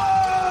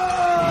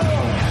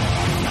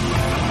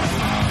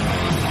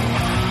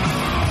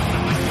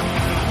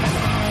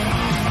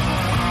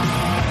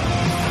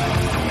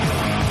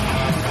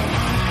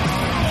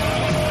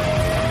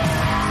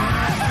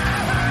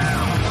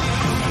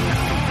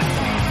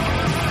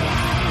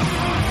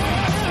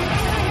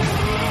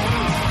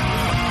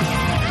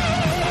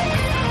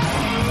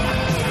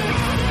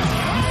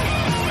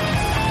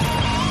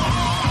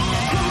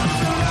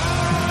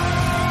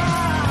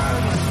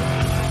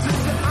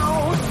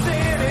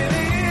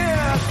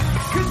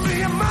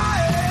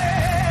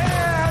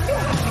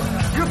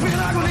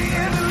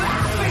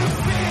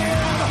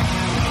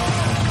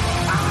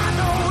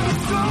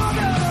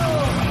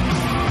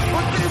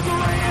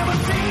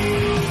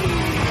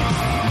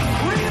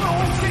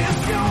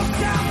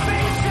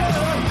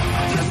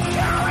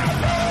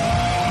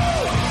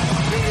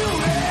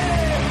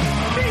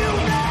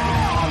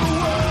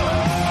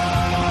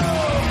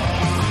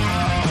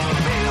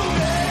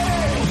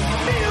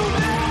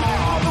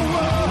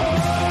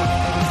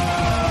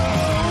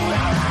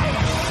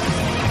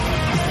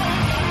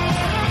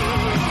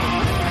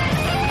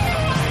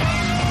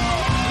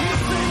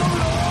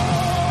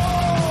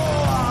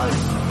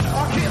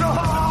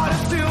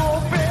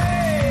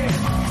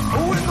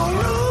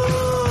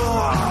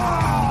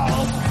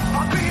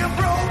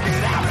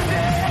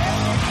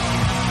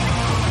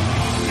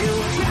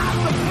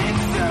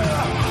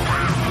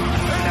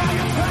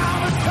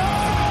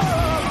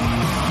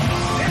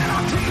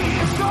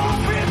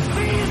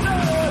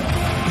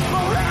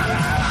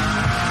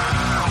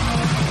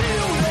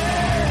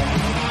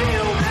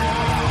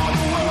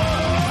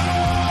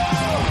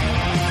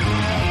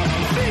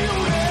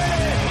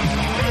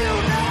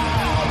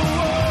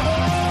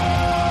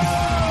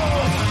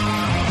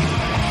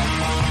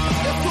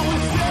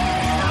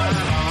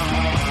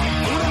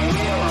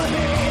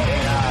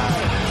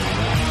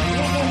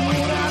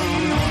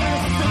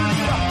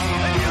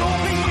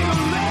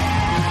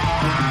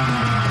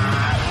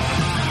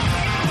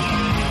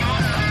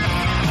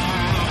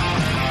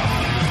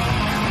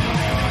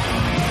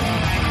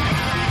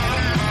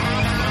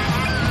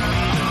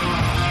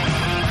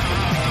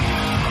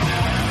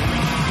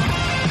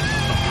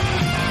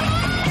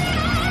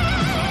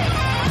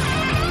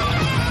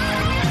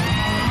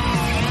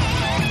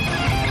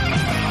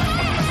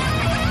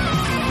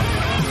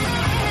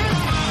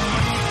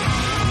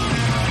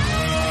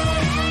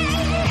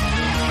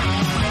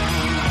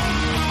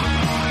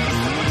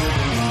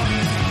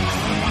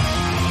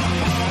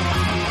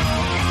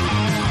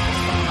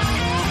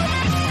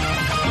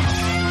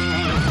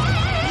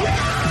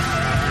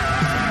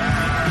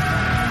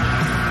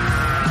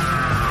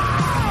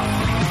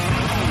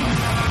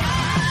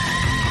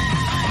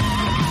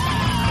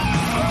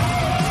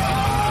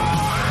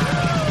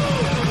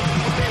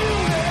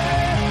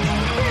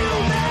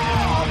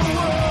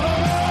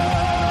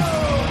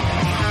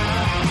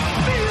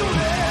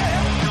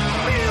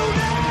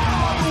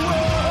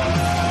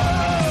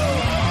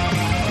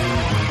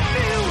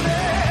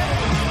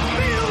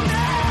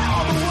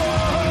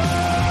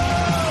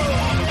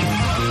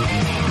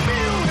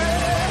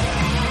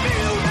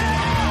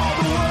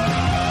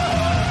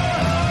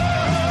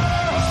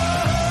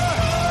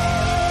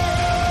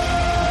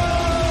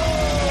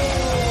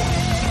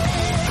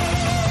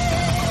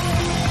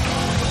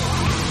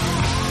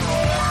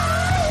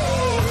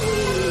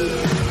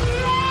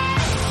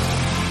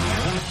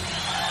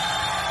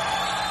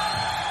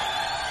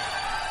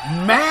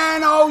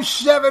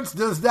 Shevitz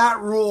does that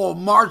rule.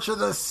 March of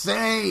the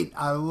Saint.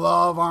 I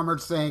love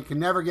Armored Saint. Can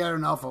never get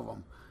enough of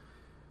them.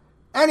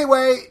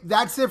 Anyway,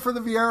 that's it for the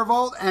Viera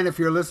Vault. And if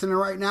you're listening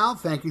right now,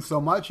 thank you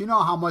so much. You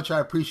know how much I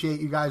appreciate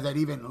you guys that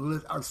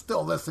even are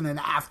still listening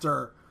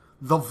after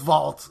the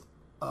vault,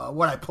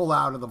 what I pull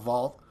out of the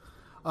vault.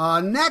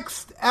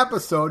 Next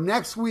episode,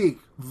 next week,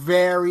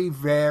 very,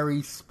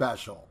 very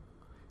special.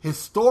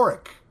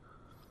 Historic.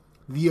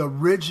 The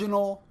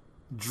original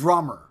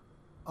drummer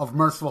of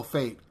Merciful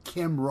Fate,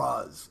 Kim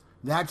Ruz.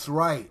 That's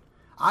right.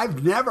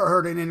 I've never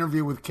heard an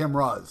interview with Kim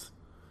Ruz.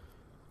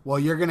 Well,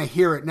 you're going to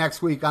hear it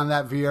next week on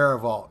that Viera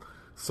Vault.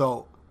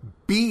 So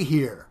be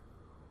here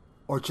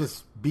or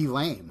just be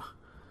lame.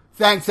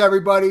 Thanks,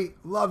 everybody.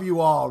 Love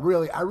you all.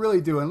 Really, I really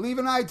do. And leave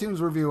an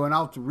iTunes review and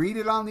I'll read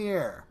it on the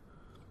air.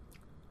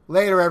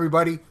 Later,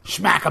 everybody.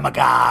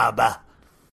 Schmack-a-magab.